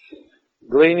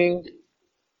 Gleaning,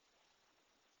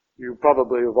 you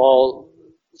probably have all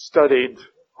studied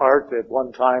art at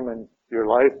one time in your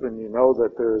life, and you know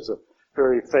that there's a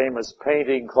very famous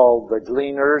painting called The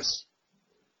Gleaners.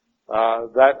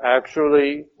 That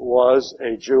actually was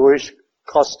a Jewish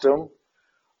custom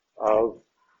of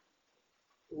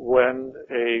when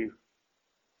a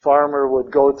farmer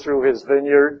would go through his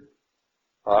vineyard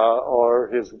or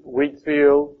his wheat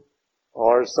field,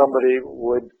 or somebody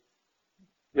would.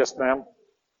 Yes, ma'am.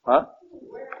 Huh?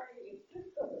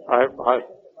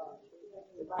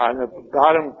 On the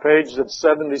bottom page of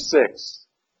 76.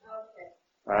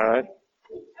 All right.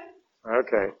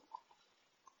 Okay.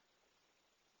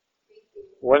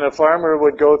 When a farmer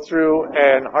would go through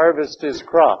and harvest his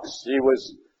crops, he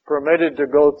was permitted to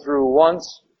go through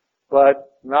once,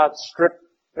 but not strip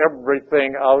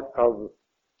everything out of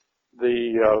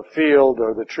the field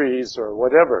or the trees or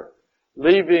whatever,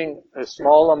 leaving a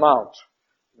small amount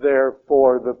there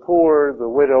for the poor, the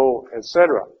widow,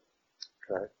 etc.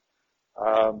 Okay.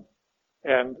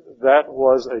 And that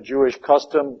was a Jewish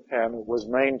custom and was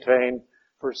maintained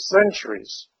for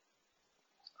centuries.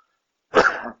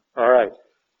 All right.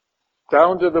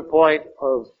 Down to the point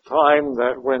of time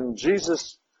that when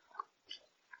Jesus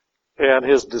and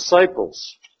his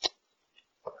disciples,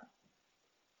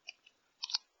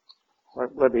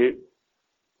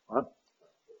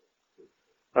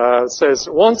 says,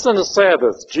 once on the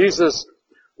Sabbath, Jesus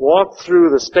walked through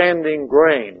the standing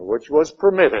grain, which was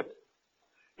permitted.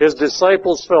 His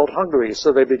disciples felt hungry,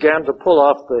 so they began to pull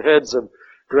off the heads of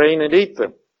grain and eat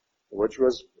them, which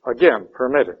was, again,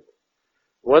 permitted.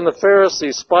 When the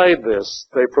Pharisees spied this,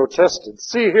 they protested,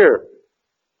 "See here,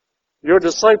 your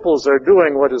disciples are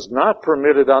doing what is not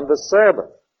permitted on the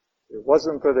Sabbath." It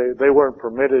wasn't that they weren't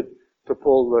permitted to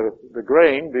pull the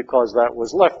grain because that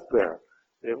was left there.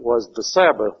 It was the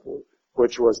Sabbath,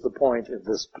 which was the point in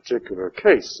this particular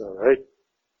case, all right?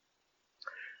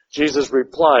 Jesus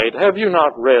replied, "Have you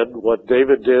not read what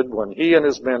David did when he and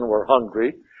his men were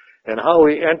hungry, and how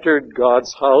he entered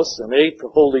God's house and ate the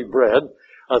holy bread,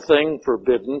 a thing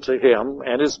forbidden to him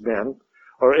and his men,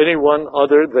 or anyone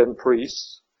other than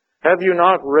priests? Have you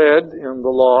not read in the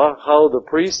law how the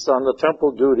priests on the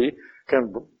temple duty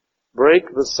can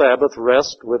break the Sabbath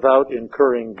rest without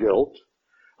incurring guilt?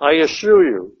 I assure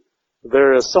you,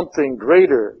 there is something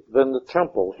greater than the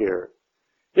temple here.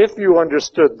 If you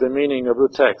understood the meaning of the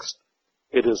text,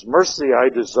 'It is mercy I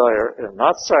desire and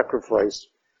not sacrifice,'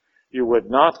 you would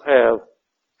not have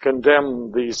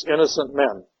condemned these innocent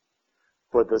men.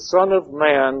 For the Son of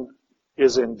Man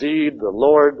is indeed the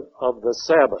Lord of the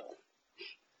Sabbath."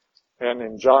 And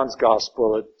in John's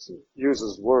Gospel, it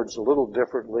uses words a little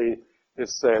differently. It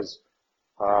says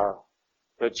that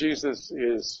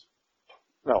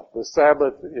the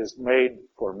Sabbath is made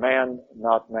for man,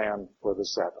 not man for the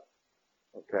Sabbath.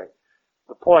 Okay.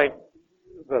 The point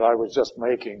that I was just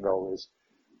making, though, is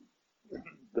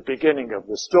the beginning of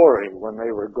the story when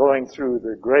they were going through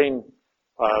the grain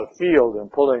field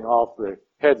and pulling off the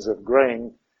heads of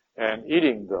grain and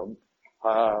eating them.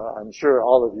 I'm sure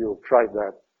all of you have tried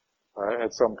that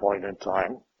at some point in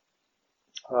time.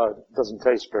 It doesn't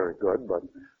taste very good, but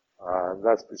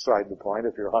that's beside the point.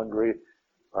 If you're hungry,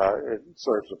 it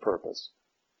serves a purpose.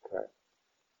 Okay.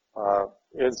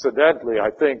 Incidentally,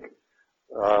 I think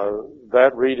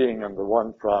that reading and the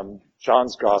one from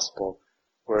John's Gospel,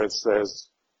 where it says,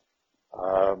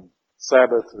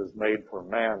 Sabbath is made for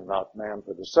man, not man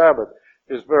for the Sabbath,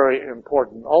 is very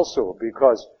important also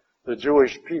because the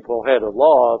Jewish people had a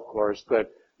law, of course,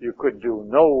 that you could do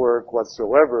no work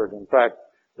whatsoever. And in fact,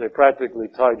 they practically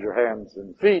tied your hands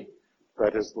and feet.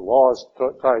 That is, the laws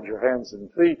tied your hands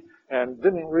and feet and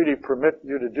didn't really permit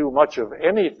you to do much of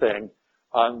anything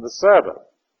on the Sabbath.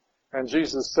 And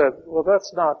Jesus said, well,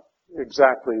 that's not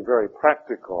exactly very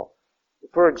practical.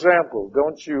 For example,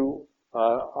 don't you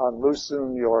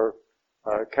unloosen your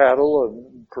cattle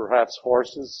and perhaps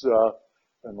horses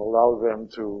and allow them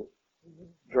to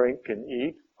drink and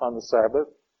eat on the Sabbath.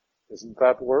 Isn't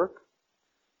that work?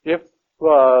 If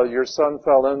your son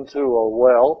fell into a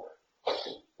well,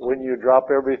 when you drop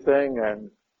everything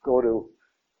and go to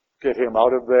get him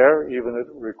out of there, even if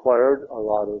it required a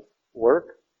lot of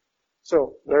work.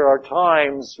 So there are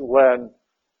times when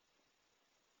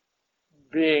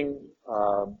being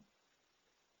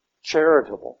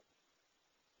charitable,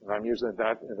 and I'm using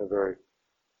that in a very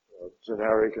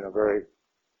generic and a very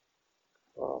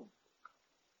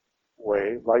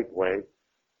light way,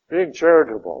 being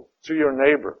charitable to your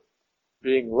neighbor,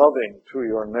 being loving to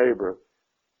your neighbor,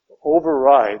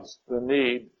 overrides the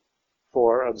need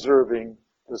for observing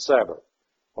the Sabbath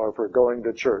or for going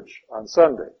to church on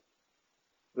Sunday.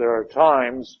 There are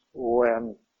times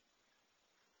when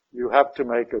you have to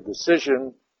make a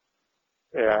decision,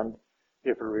 and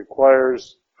if it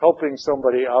requires helping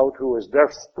somebody out who is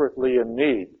desperately in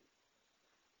need,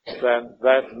 then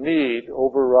that need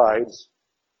overrides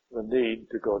the need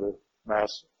to go to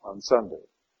Mass on Sunday,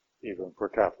 even for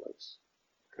Catholics.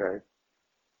 Okay?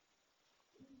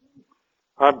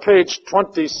 On page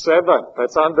 27,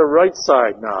 that's on the right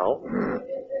side now.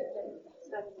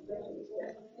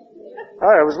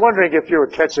 I was wondering if you were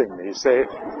catching me, say.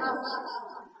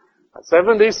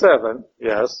 77,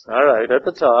 yes, all right, at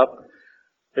the top.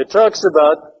 It talks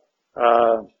about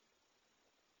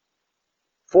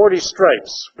 40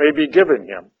 stripes may be given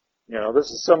him. You know, this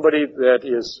is somebody that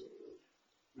is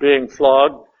being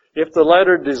flogged. If the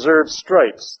latter deserves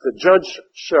stripes, the judge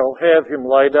shall have him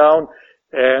lie down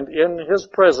and in his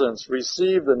presence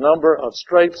receive the number of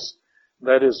stripes,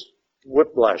 that is,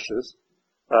 whiplashes,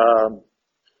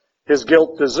 his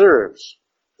guilt deserves.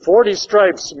 40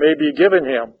 stripes may be given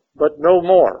him, but no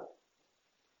more.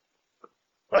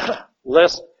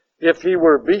 Lest if he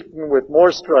were beaten with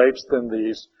more stripes than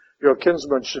these, your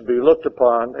kinsman should be looked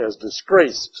upon as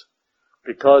disgraced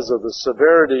because of the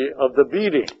severity of the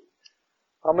beating.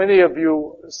 How many of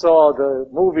you saw the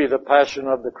movie The Passion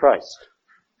of the Christ?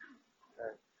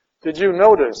 Did you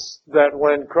notice that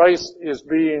when Christ is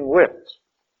being whipped,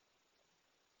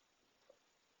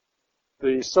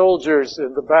 the soldiers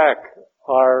in the back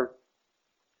are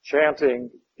chanting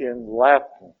in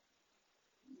Latin?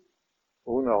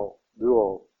 Uno,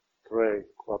 duo, tre,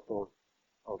 quattro.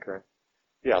 Okay.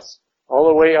 Yes. All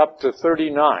the way up to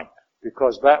 39,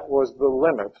 because that was the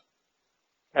limit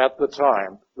at the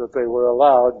time that they were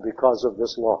allowed because of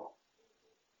this law.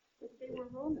 But they were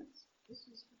Romans. This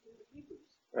is the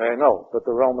Hebrews. I know, but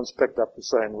the Romans picked up the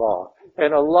same law.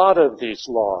 And a lot of these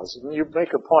laws, and you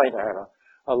make a point, Anna,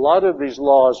 a lot of these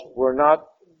laws were not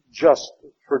just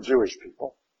for Jewish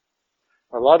people.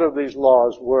 A lot of these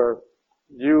laws were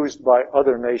used by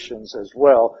other nations as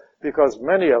well, because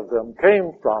many of them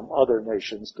came from other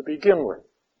nations to begin with.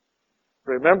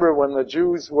 Remember when the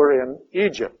Jews were in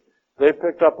Egypt, they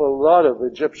picked up a lot of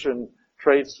Egyptian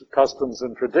traits, customs,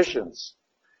 and traditions.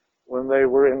 When they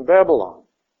were in Babylon,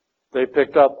 they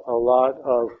picked up a lot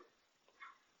of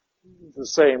the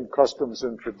same customs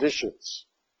and traditions,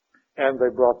 and they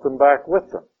brought them back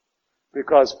with them.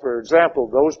 Because, for example,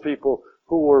 those people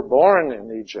who were born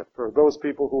in Egypt, or those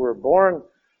people who were born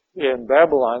in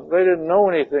Babylon, they didn't know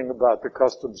anything about the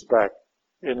customs back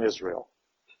in Israel.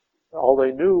 All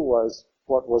they knew was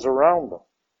what was around them.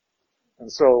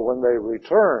 And so when they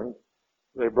returned,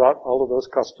 they brought all of those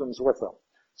customs with them.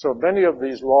 So many of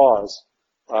these laws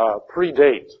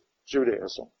predate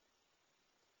Judaism.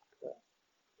 Yeah.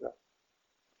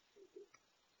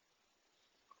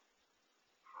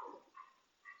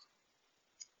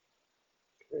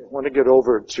 Okay, I want to get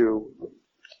over to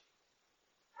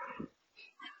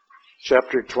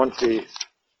chapter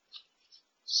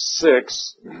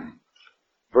 26,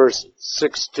 verse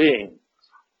 16.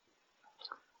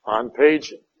 On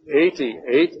page 80.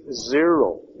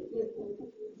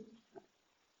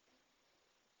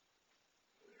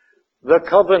 The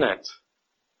covenant.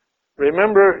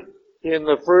 Remember in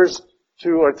the first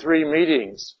 2 or 3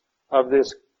 meetings of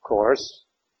this course,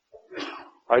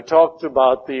 I talked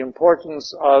about the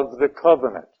importance of the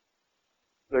covenant.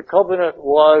 The covenant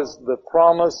was the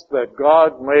promise that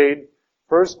God made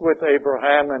first with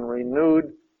Abraham and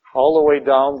renewed all the way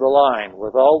down the line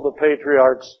with all the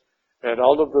patriarchs and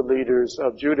all of the leaders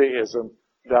of Judaism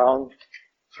down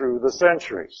through the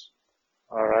centuries.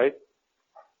 All right?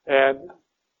 And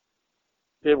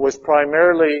it was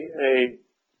primarily a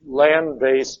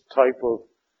land-based type of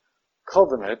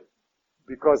covenant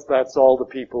because that's all the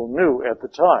people knew at the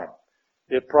time.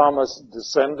 It promised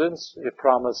descendants, it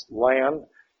promised land,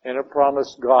 and it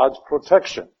promised God's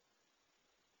protection.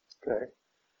 Okay?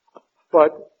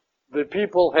 But the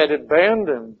people had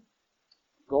abandoned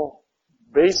the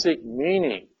basic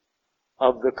meaning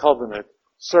of the covenant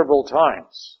several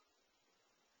times.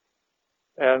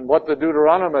 And what the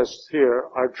Deuteronomists here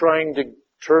are trying to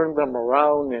turn them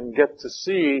around and get to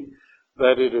see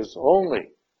that it is only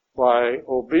by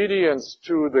obedience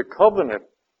to the covenant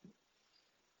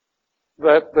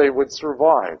that they would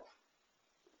survive.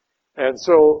 And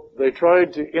so they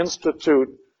tried to institute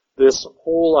this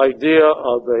whole idea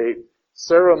of a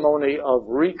ceremony of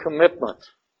recommitment.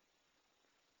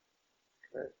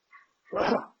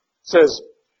 Okay. It says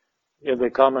in the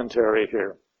commentary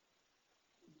here.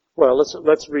 Well,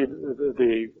 let's read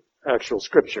the actual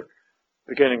scripture,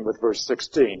 beginning with verse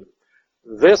 16.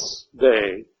 This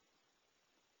day,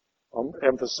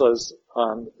 emphasis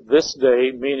on this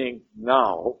day, meaning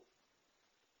now,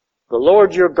 the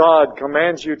Lord your God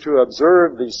commands you to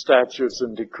observe these statutes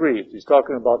and decrees. He's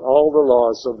talking about all the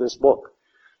laws of this book.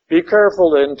 Be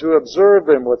careful then to observe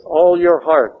them with all your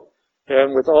heart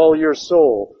and with all your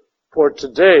soul. For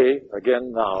today,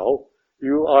 again now,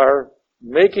 you are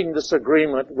making this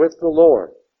agreement with the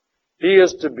Lord. He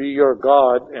is to be your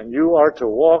God, and you are to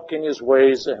walk in his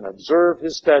ways and observe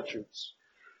his statutes,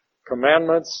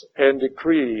 commandments, and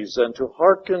decrees, and to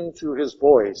hearken to his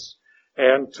voice.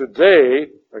 And today,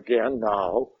 again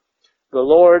now, the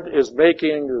Lord is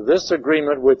making this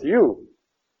agreement with you.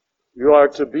 You are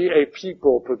to be a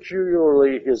people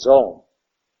peculiarly his own,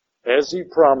 as he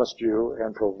promised you,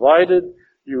 and provided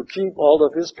you keep all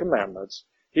of his commandments,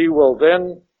 he will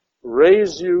then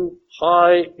raise you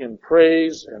high in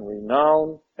praise and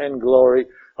renown and glory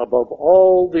above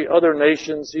all the other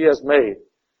nations he has made.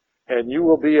 And you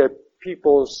will be a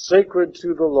people sacred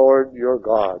to the Lord your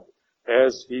God,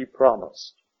 as he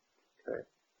promised. Okay.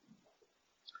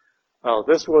 Now,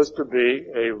 this was to be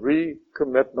a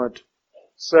recommitment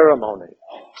ceremony,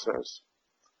 it says.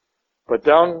 But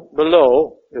down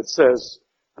below, it says,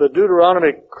 the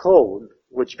Deuteronomic Code,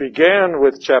 which began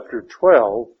with chapter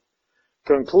 12,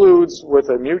 concludes with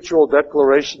a mutual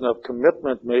declaration of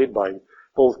commitment made by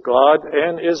both God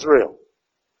and Israel.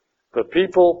 The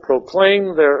people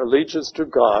proclaim their allegiance to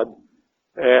God,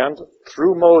 and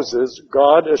through Moses,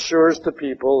 God assures the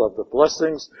people of the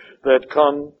blessings that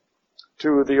come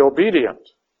to the obedient.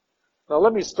 Now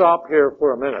let me stop here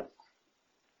for a minute.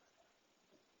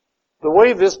 The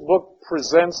way this book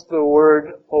presents the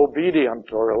word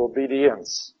obedient or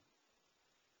obedience,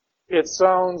 it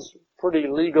sounds pretty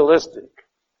legalistic.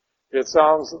 It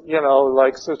sounds,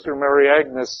 like Sister Mary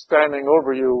Agnes standing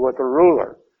over you with a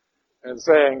ruler and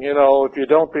saying, if you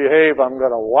don't behave, I'm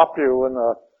going to whop you in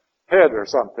the head or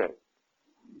something.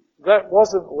 That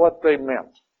wasn't what they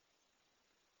meant.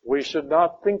 We should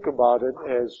not think about it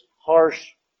as harsh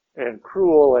and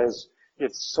cruel as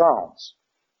it sounds,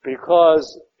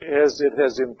 because as it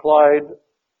has implied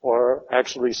or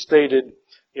actually stated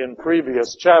in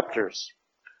previous chapters,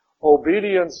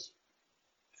 obedience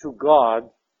to God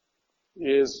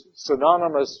is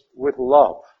synonymous with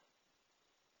love.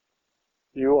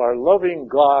 You are loving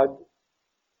God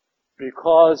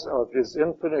because of his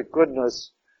infinite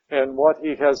goodness and what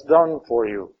he has done for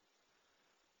you.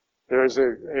 There's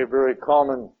a very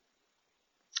common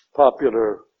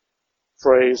popular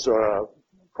phrase or a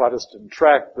Protestant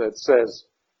tract that says,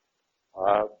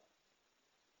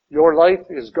 your life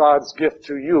is God's gift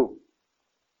to you.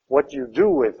 What you do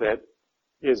with it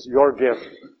is your gift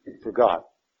to God.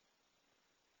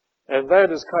 And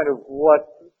that is kind of what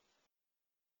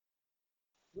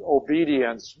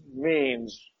obedience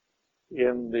means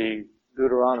in the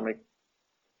Deuteronomic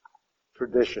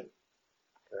tradition.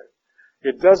 Okay.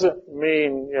 It doesn't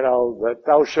mean, that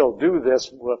thou shalt do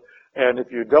this, and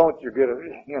if you don't, you're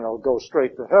going to, go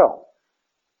straight to hell.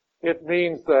 It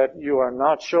means that you are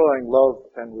not showing love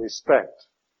and respect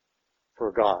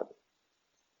for God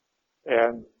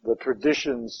and the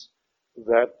traditions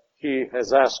that he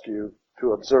has asked you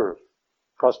to observe,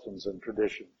 customs and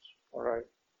traditions. All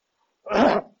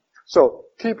right? So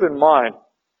keep in mind,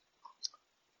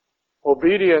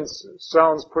 obedience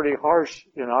sounds pretty harsh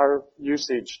in our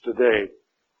usage today,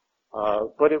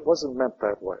 but it wasn't meant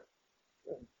that way.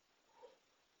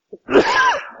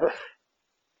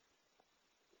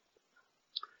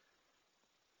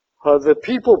 The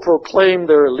people proclaim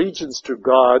their allegiance to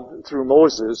God through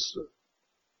Moses.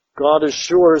 God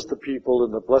assures the people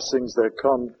in the blessings that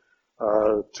come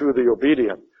to the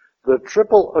obedient. The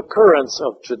triple occurrence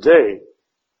of today,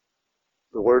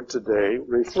 the word today,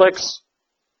 reflects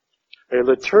a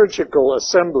liturgical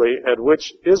assembly at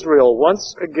which Israel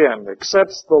once again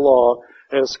accepts the law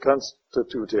as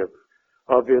constitutive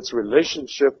of its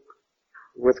relationship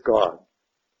with God.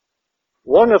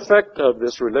 One effect of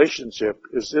this relationship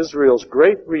is Israel's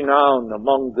great renown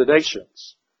among the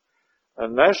nations. A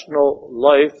national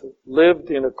life lived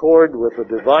in accord with the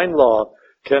divine law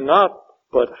cannot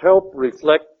but help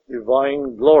reflect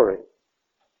divine glory.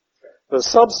 The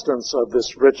substance of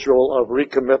this ritual of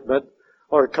recommitment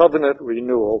or covenant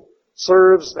renewal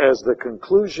serves as the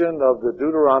conclusion of the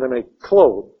Deuteronomy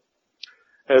code,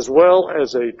 as well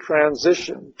as a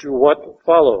transition to what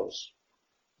follows: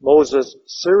 Moses'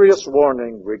 serious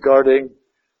warning regarding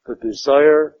the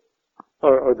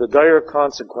the dire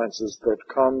consequences that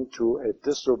come to a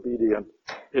disobedient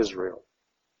Israel.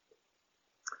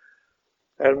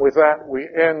 And with that, we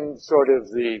end sort of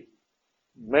the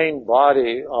main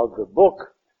body of the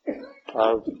book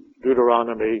of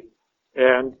Deuteronomy,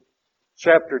 and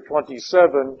chapter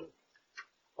 27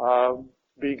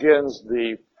 begins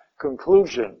the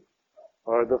conclusion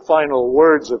or the final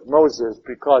words of Moses,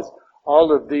 because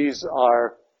all of these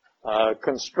are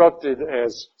constructed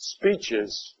as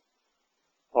speeches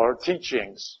or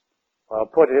teachings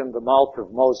put in the mouth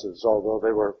of Moses, although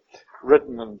they were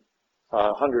written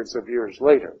hundreds of years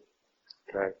later.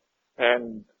 Okay,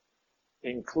 and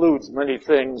includes many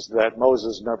things that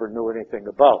Moses never knew anything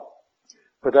about.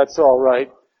 But that's all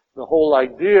right. The whole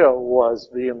idea was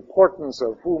the importance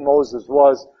of who Moses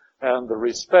was and the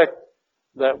respect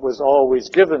that was always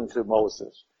given to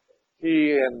Moses.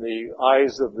 He, in the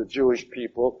eyes of the Jewish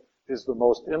people, is the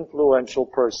most influential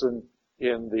person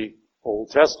in the Old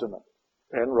Testament,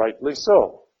 and rightly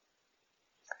so.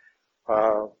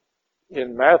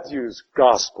 In Matthew's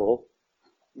Gospel,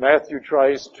 Matthew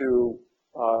tries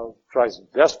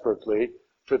desperately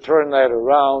to turn that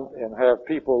around and have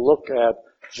people look at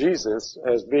Jesus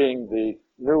as being the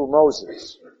new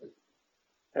Moses.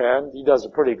 And he does a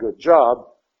pretty good job,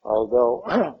 although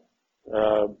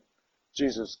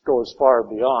Jesus goes far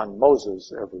beyond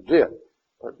Moses ever did.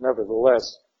 But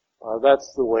nevertheless,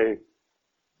 that's the way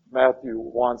Matthew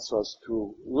wants us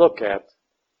to look at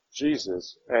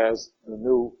Jesus as the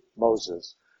new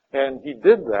Moses. And he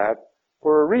did that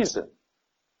for a reason.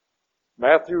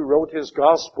 Matthew wrote his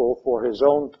gospel for his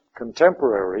own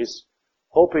contemporaries,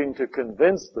 hoping to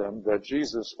convince them that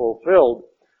Jesus fulfilled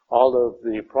all of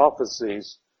the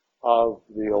prophecies of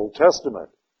the Old Testament,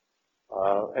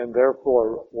 and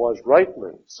therefore was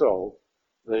rightly so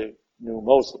the new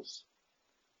Moses.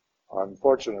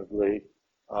 Unfortunately,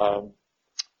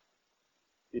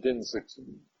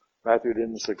 Matthew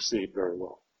didn't succeed very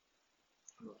well.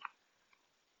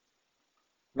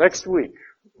 Next week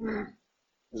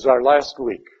is our last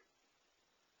week.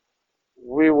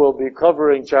 We will be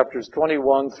covering chapters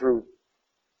 27 through,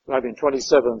 I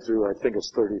think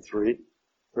it's 33,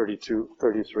 32,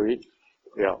 33.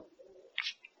 Yeah.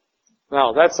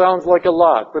 Now, that sounds like a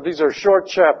lot, but these are short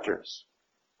chapters.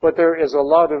 But there is a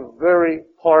lot of very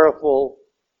powerful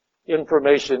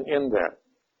information in there.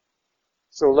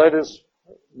 So let us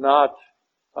not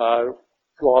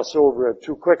gloss over it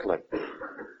too quickly.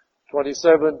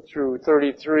 27 through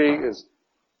 33 is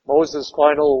Moses'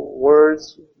 final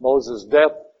words, Moses'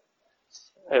 death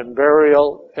and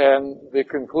burial, and the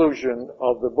conclusion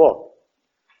of the book.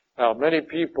 Now, many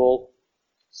people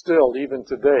still, even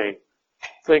today,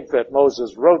 think that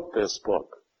Moses wrote this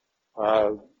book.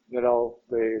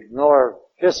 They ignore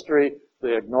history,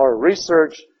 they ignore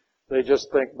research, they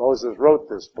just think Moses wrote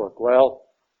this book. Well,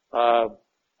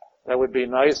 that would be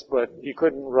nice, but he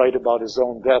couldn't write about his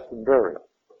own death and burial.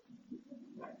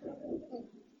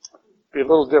 Be a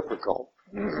little difficult.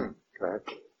 Okay.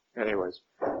 Anyways,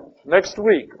 next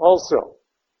week also,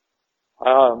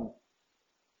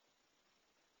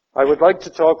 I would like to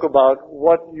talk about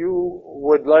what you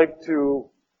would like to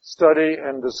study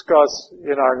and discuss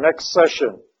in our next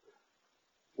session,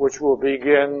 which will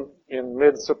begin in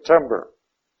mid-September.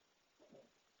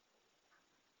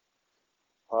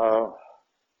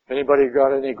 Anybody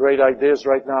got any great ideas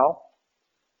right now?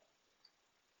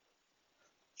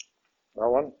 No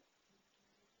one?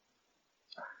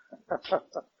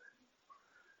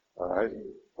 All right.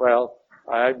 Well,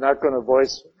 I'm not going to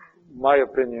voice my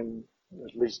opinion,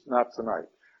 at least not tonight.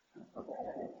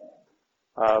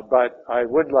 But I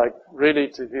would like really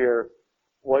to hear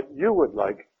what you would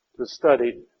like to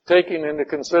study, taking into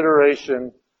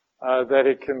consideration that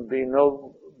it can be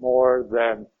no more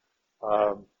than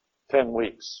 10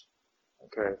 weeks.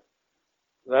 Okay.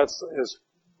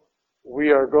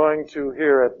 We are going to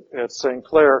here at St.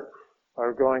 Clair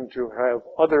are going to have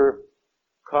other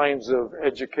kinds of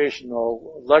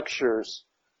educational lectures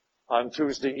on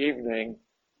Tuesday evening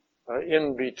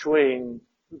in between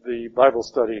the Bible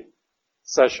study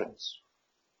sessions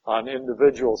on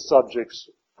individual subjects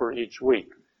for each week.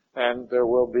 And there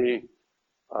will be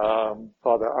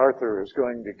Father Arthur is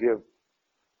going to give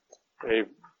a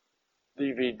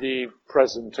DVD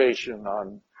presentation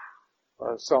on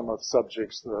some of the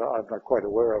subjects that I'm not quite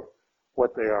aware of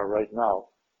what they are right now.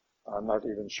 I'm not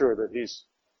even sure that he's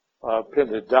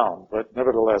pinned it down, but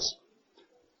nevertheless,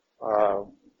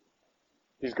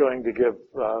 he's going to give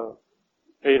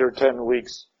 8 or 10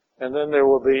 weeks, and then there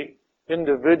will be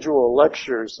individual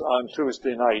lectures on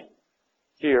Tuesday night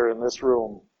here in this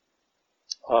room,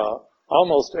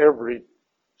 almost every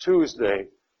Tuesday,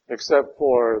 except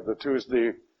for the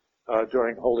Tuesday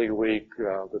during Holy Week,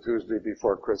 the Tuesday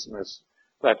before Christmas,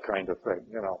 that kind of thing,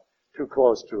 too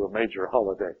close to a major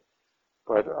holiday.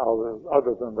 But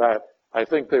other than that, I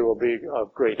think they will be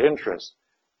of great interest.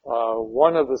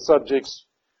 One of the subjects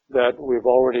that we've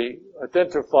already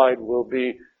identified will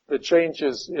be the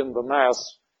changes in the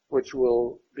Mass, which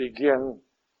will begin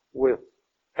with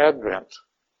Advent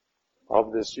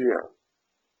of this year.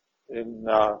 In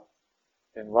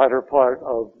latter part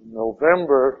of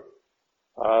November,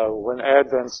 when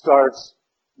Advent starts,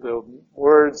 the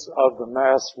words of the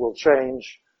Mass will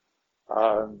change,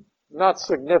 not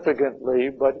significantly,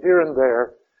 but here and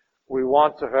there. We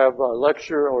want to have a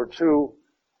lecture or two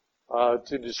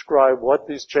to describe what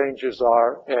these changes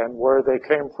are and where they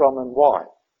came from and why.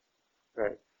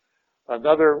 Okay.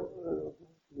 Another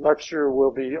lecture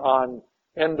will be on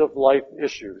end-of-life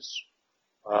issues.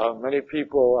 Many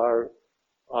people are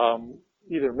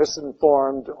either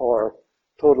misinformed or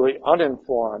totally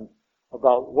uninformed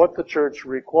about what the church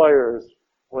requires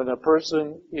when a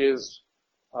person is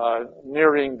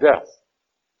nearing death,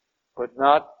 but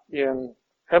not in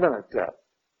imminent death,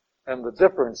 and the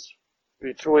difference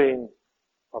between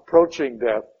approaching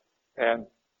death and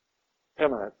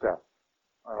imminent death.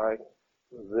 All right,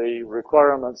 the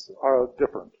requirements are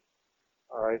different.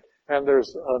 All right, and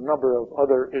there's a number of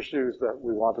other issues that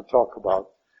we want to talk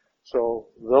about. So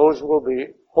those will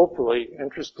be hopefully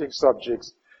interesting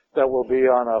subjects that will be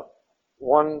on a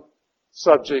one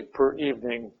subject per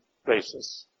evening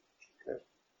basis. Okay.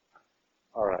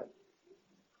 All right.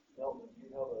 Melvin, do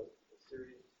you have a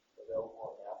series available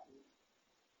on Matthew?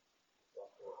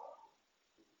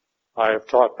 I have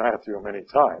taught Matthew many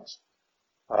times,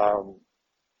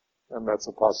 and that's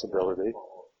a possibility.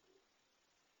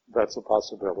 That's a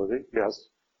possibility, yes.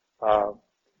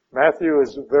 Matthew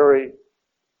is a very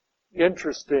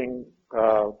interesting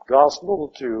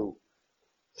gospel to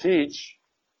teach,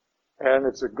 and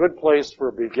it's a good place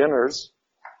for beginners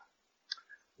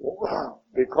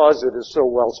because it is so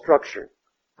well structured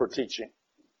for teaching.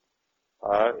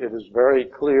 It is very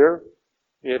clear.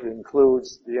 It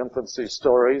includes the infancy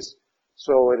stories,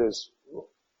 so it is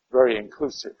very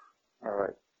inclusive. All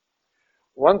right.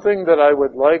 One thing that I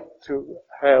would like to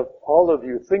have all of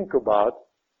you think about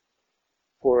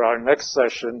for our next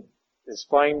session is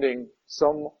finding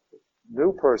some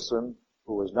new person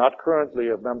who is not currently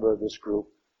a member of this group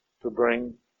to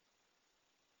bring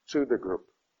to the group.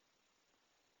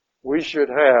 We should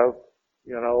have,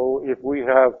 if we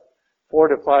have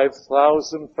 4,000 to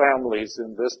 5,000 families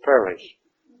in this parish,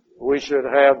 we should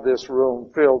have this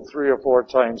room filled 3 or 4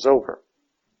 times over.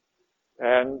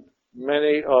 And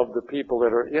many of the people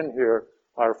that are in here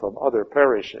are from other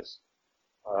parishes.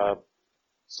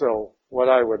 So what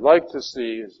I would like to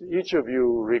see is each of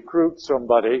you recruit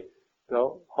somebody,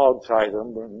 don't hog-tie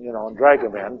them, and drag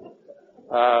them in,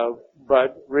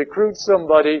 but recruit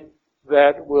somebody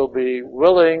that will be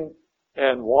willing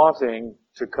and wanting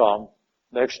to come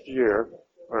next year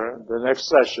or the next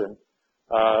session,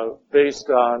 based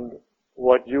on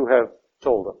what you have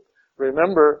told them.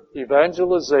 Remember,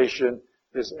 evangelization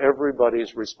is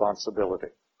everybody's responsibility.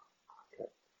 Okay.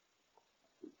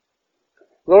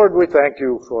 Lord, we thank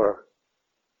you for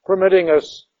permitting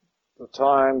us the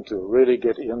time to really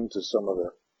get into some of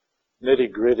the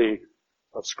nitty-gritty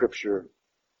of Scripture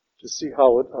to see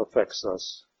how it affects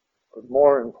us. But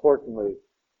more importantly,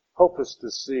 help us to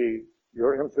see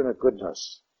your infinite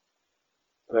goodness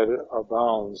that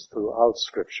abounds throughout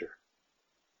Scripture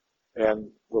and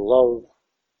the love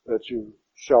that you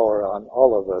shower on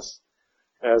all of us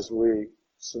as we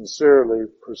sincerely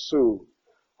pursue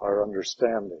our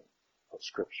understanding of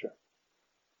Scripture.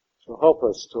 So help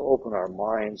us to open our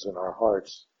minds and our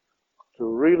hearts to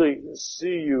really see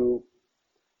you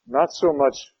not so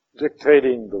much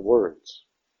dictating the words,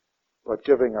 but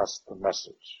giving us the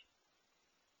message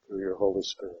through your Holy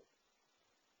Spirit.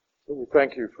 So we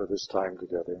thank you for this time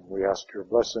together, and we ask your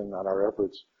blessing on our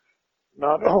efforts,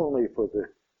 not only for the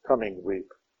coming week,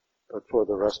 but for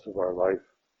the rest of our life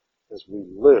as we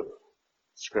live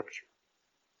Scripture.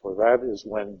 For that is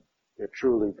when it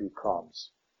truly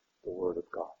becomes the Word of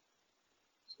God.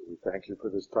 So we thank you for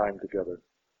this time together.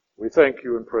 We thank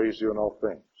you and praise you in all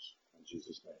things. In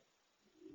Jesus' name.